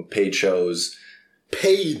stage, on paid shows...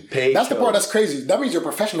 Paid. That's the part that's crazy. That means you're a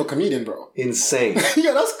professional comedian, bro. Insane.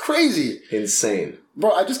 Yeah, that's crazy. Insane.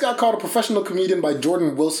 Bro, I just got called a professional comedian by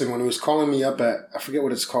Jordan Wilson when he was calling me up at, I forget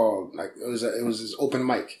what it's called. Like, it was his open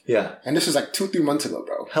mic. Yeah. And this is like 2-3 months ago,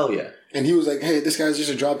 bro. Hell yeah. And he was like, hey, this guy's just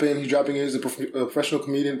a drop in. He's dropping in as a professional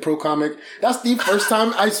comedian, pro comic. That's the first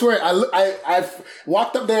time, I swear, I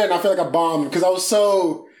walked up there and I felt like I bombed because I was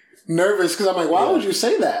so nervous because I'm like, why would you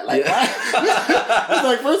say that? Like, why? It's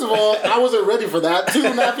like, first of all, I wasn't ready for that. 2,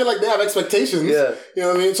 and I feel like they have expectations. Yeah. You know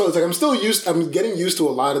what I mean? So it's like, I'm getting used to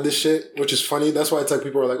a lot of this shit, which is funny. That's why it's like,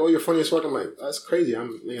 people are like, oh, you're funny as fuck. I'm like, that's crazy.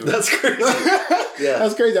 That's crazy. Yeah.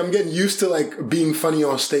 That's crazy. I'm getting used to like being funny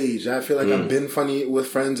on stage. I feel like I've been funny with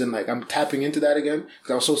friends and like I'm tapping into that again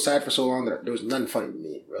because I was so sad for so long that there was nothing funny to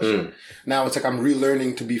me. So now it's like I'm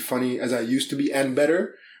relearning to be funny as I used to be and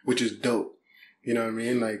better, which is dope. You know what I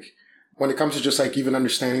mean? Like, when it comes to just like even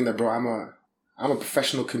understanding that, bro, I'm a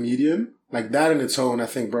professional comedian, like that in its own, I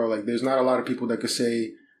think, bro, like there's not a lot of people that could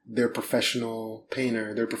say they're professional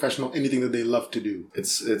painter, they're professional anything that they love to do.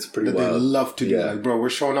 It's pretty that wild. They love to do. Like, bro, we're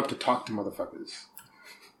showing up to talk to motherfuckers.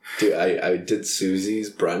 Dude, I did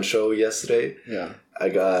Susie's brunch show yesterday. Yeah. I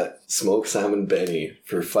got smoked salmon Benny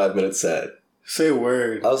for a 5-minute set. Say a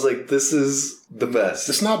word. I was like, this is the best.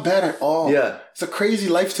 It's not bad at all. Yeah. It's a crazy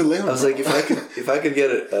life to live. I was like, if I could get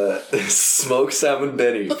a smoked salmon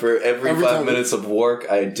Benny for every 5 minutes of work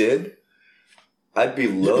I did, I'd be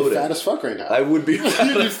loaded. You'd be fat as fuck right now. I would be fat.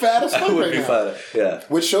 You'd be fat as fuck right now. I would be fat, yeah.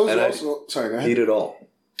 Which shows you also... Sorry, go ahead. Eat it all.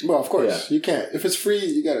 Well, of course. Yeah. You can't. If it's free,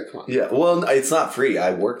 you gotta... Come on. Yeah. Well, it's not free.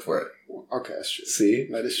 I worked for it. Okay, that's true. See?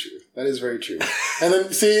 That is true. That is very true. And then,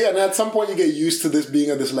 and at some point you get used to this being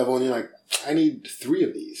at this level and you're like, I need 3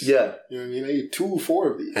 of these. Yeah. You know what I mean? I need 2,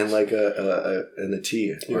 4 of these. And like a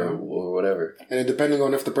tea or whatever. And then depending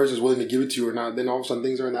on if the person's willing to give it to you or not, then all of a sudden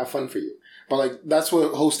things aren't that fun for you. But like, that's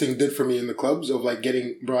what hosting did for me in the clubs of like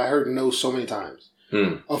getting, bro, I heard no so many times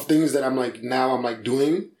of things that I'm like, now I'm like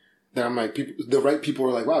doing that I'm like, the right people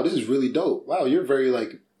are like, wow, this is really dope. Wow, you're very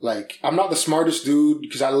like, I'm not the smartest dude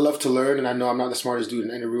because I love to learn and I know I'm not the smartest dude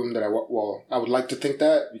in any room that I would like to think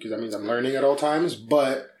that because that means I'm learning at all times,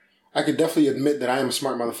 but I could definitely admit that I am a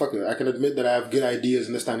smart motherfucker. I can admit that I have good ideas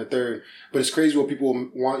and this, that, and the third, but it's crazy what people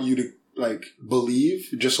want you to like believe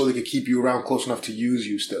just so they can keep you around close enough to use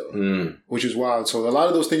you still, which is wild. So a lot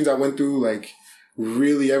of those things I went through, like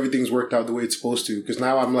really everything's worked out the way it's supposed to because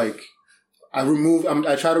now I'm like, I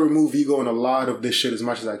try to remove ego in a lot of this shit as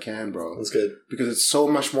much as I can, bro. That's good. Because it's so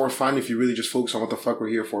much more fun if you really just focus on what the fuck we're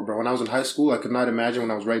here for, bro. When I was in high school, I could not imagine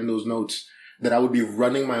when I was writing those notes that I would be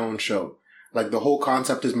running my own show. Like, the whole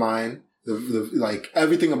concept is mine. Like,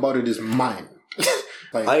 everything about it is mine.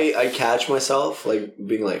 Like, I catch myself, like,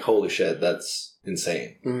 being like, holy shit, that's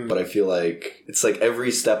insane. Mm. But I feel like it's like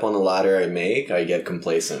every step on the ladder I make, I get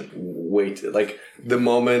complacent. Wait, like, the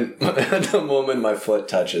moment my foot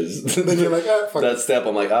touches then you're like, fuck that step,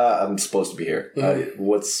 I'm like, I'm supposed to be here. Mm-hmm.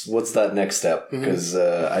 What's that next step? Because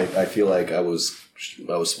I feel like I was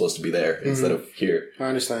supposed to be there instead of here. I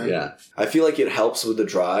understand. Yeah. I feel like it helps with the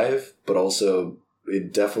drive, but also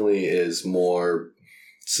it definitely is more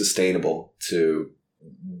sustainable to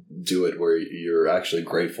do it where you're actually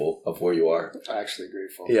grateful of where you are. Actually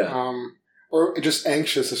grateful. Yeah. Or just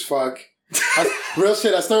anxious as fuck. Real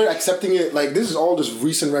shit, I started accepting it. Like, this is all just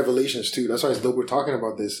recent revelations too. That's why it's dope we're talking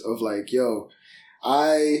about this. Of like, yo,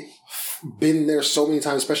 I've been there so many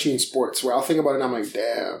times, especially in sports, where I'll think about it and I'm like,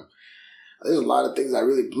 damn, there's a lot of things I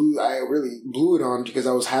really blew it on because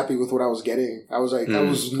I was happy with what I was getting. I was like, I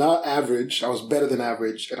was not average. I was better than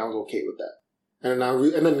average, and I was okay with that. And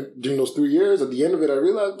then during those 3 years, at the end of it, I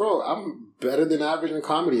realized, bro, I'm better than average in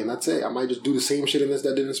comedy, and that's it. I might just do the same shit in this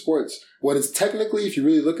that I did in sports. When it's technically, if you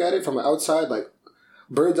really look at it from the outside, like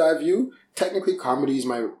bird's eye view, technically comedy is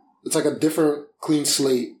it's like a different clean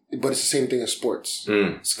slate, but it's the same thing as sports.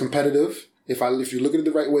 It's competitive. If you look at it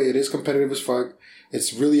the right way, it is competitive as fuck.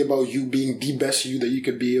 It's really about you being the best you that you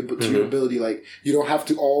could be to your ability. Like, you don't have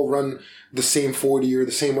to all run the same 40 or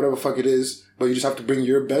the same whatever fuck it is, but you just have to bring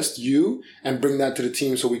your best you and bring that to the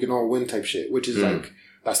team so we can all win type shit, which is like,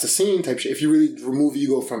 that's the scene type shit. If you really remove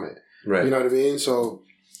ego from it. Right. You know what I mean? So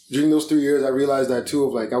during those 3 years, I realized that too,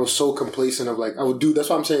 of like, I was so complacent of like, that's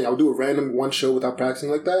what I'm saying. I would do a random one show without practicing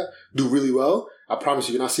like that, do really well. I promise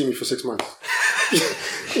you're not seeing me for 6 months.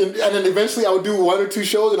 And then eventually I would do 1 or 2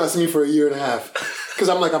 shows and not see me for a year and a half. Because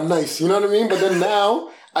I'm like, I'm nice. You know what I mean? But then now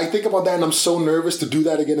I think about that and I'm so nervous to do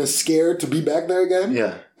that again and scared to be back there again.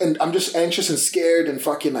 Yeah. And I'm just anxious and scared and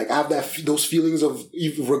fucking like, I have those feelings of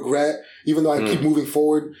regret, even though I keep moving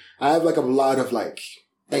forward. I have like a lot of like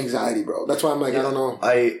anxiety, bro. That's why I'm like, I don't know.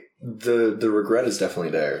 The regret is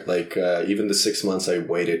definitely there. Like, even the 6 months I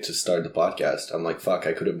waited to start the podcast, I'm like, fuck,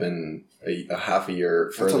 I could have been a half a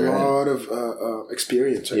year further. That's a lot of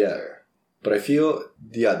experience right there. But I feel,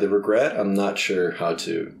 the regret, I'm not sure how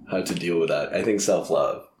to deal with that. I think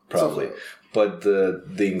self-love, probably. But the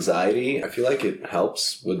anxiety, I feel like it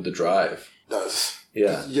helps with the drive. It does.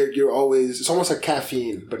 Yeah. You're always, it's almost like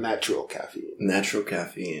caffeine, but natural caffeine. Natural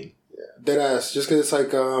caffeine. Yeah. Deadass. Just because it's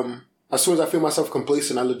like, as soon as I feel myself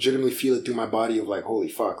complacent, I legitimately feel it through my body of like, holy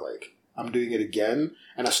fuck, like, I'm doing it again.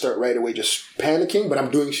 And I start right away just panicking, but I'm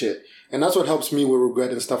doing shit. And that's what helps me with regret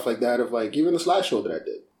and stuff like that of like, even this last show that I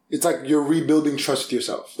did. It's like you're rebuilding trust with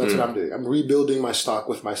yourself. That's what I'm doing. I'm rebuilding my stock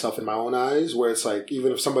with myself in my own eyes, where it's like,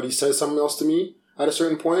 even if somebody says something else to me at a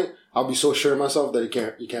certain point, I'll be so sure of myself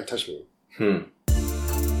that you can't touch me.